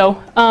don't think so.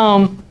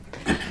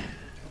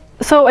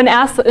 So an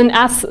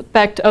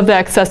aspect of the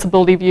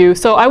accessibility view.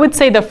 So I would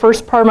say the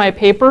first part of my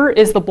paper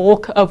is the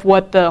bulk of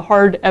what the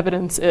hard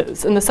evidence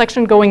is, and the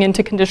section going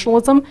into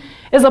conditionalism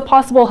is a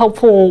possible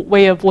helpful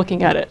way of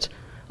looking at it.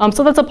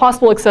 So that's a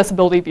possible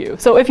accessibility view.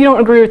 So if you don't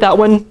agree with that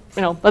one,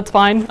 that's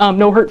fine.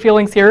 No hurt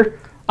feelings here.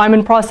 I'm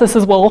in process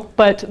as well,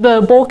 but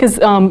the bulk is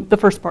the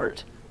first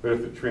part. But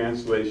if the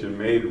translation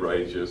made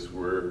righteous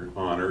were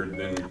honored,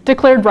 then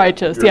declared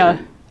righteous, yeah.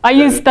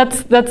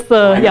 That's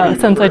the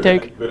sense I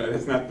take. But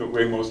that's not the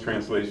way most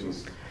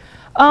translations.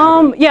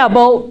 Yeah,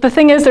 well, the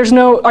thing is,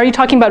 are you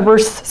talking about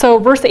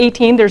verse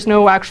 18, there's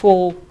no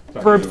actual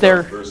verb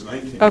there. Verse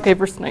 19. Okay,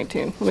 verse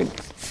 19.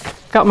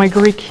 Got my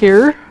Greek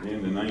here.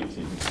 Into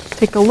 19.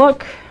 Take a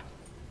look.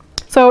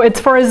 So it's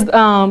for as,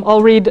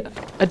 I'll read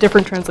a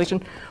different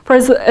translation. For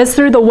as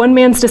through the one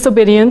man's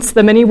disobedience,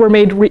 the many were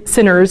made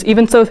sinners,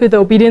 even so through the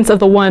obedience of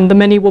the one, the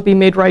many will be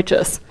made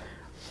righteous.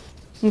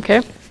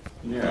 Okay?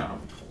 Yeah,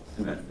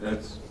 and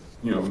that's,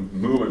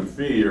 mu and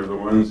phi are the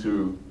ones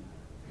who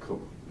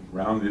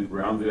rounded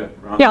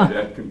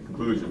that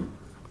conclusion.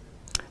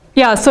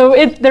 Yeah, so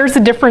there's a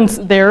difference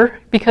there,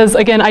 because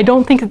again, I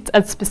don't think it's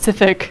as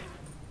specific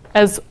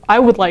as I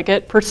would like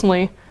it,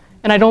 personally.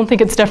 And I don't think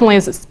it's definitely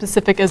as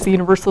specific as the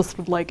Universalists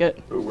would like it.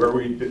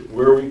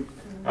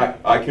 But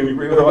I can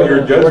agree with all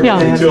your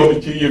judgments until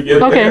you get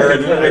there.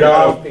 And then I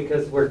got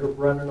because we're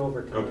running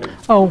over time. Okay.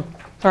 Oh,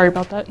 sorry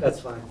about that. That's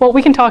fine. Well,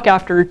 we can talk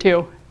after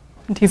too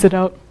and tease it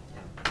out.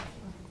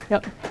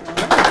 Yep.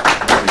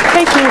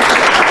 Thank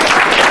you.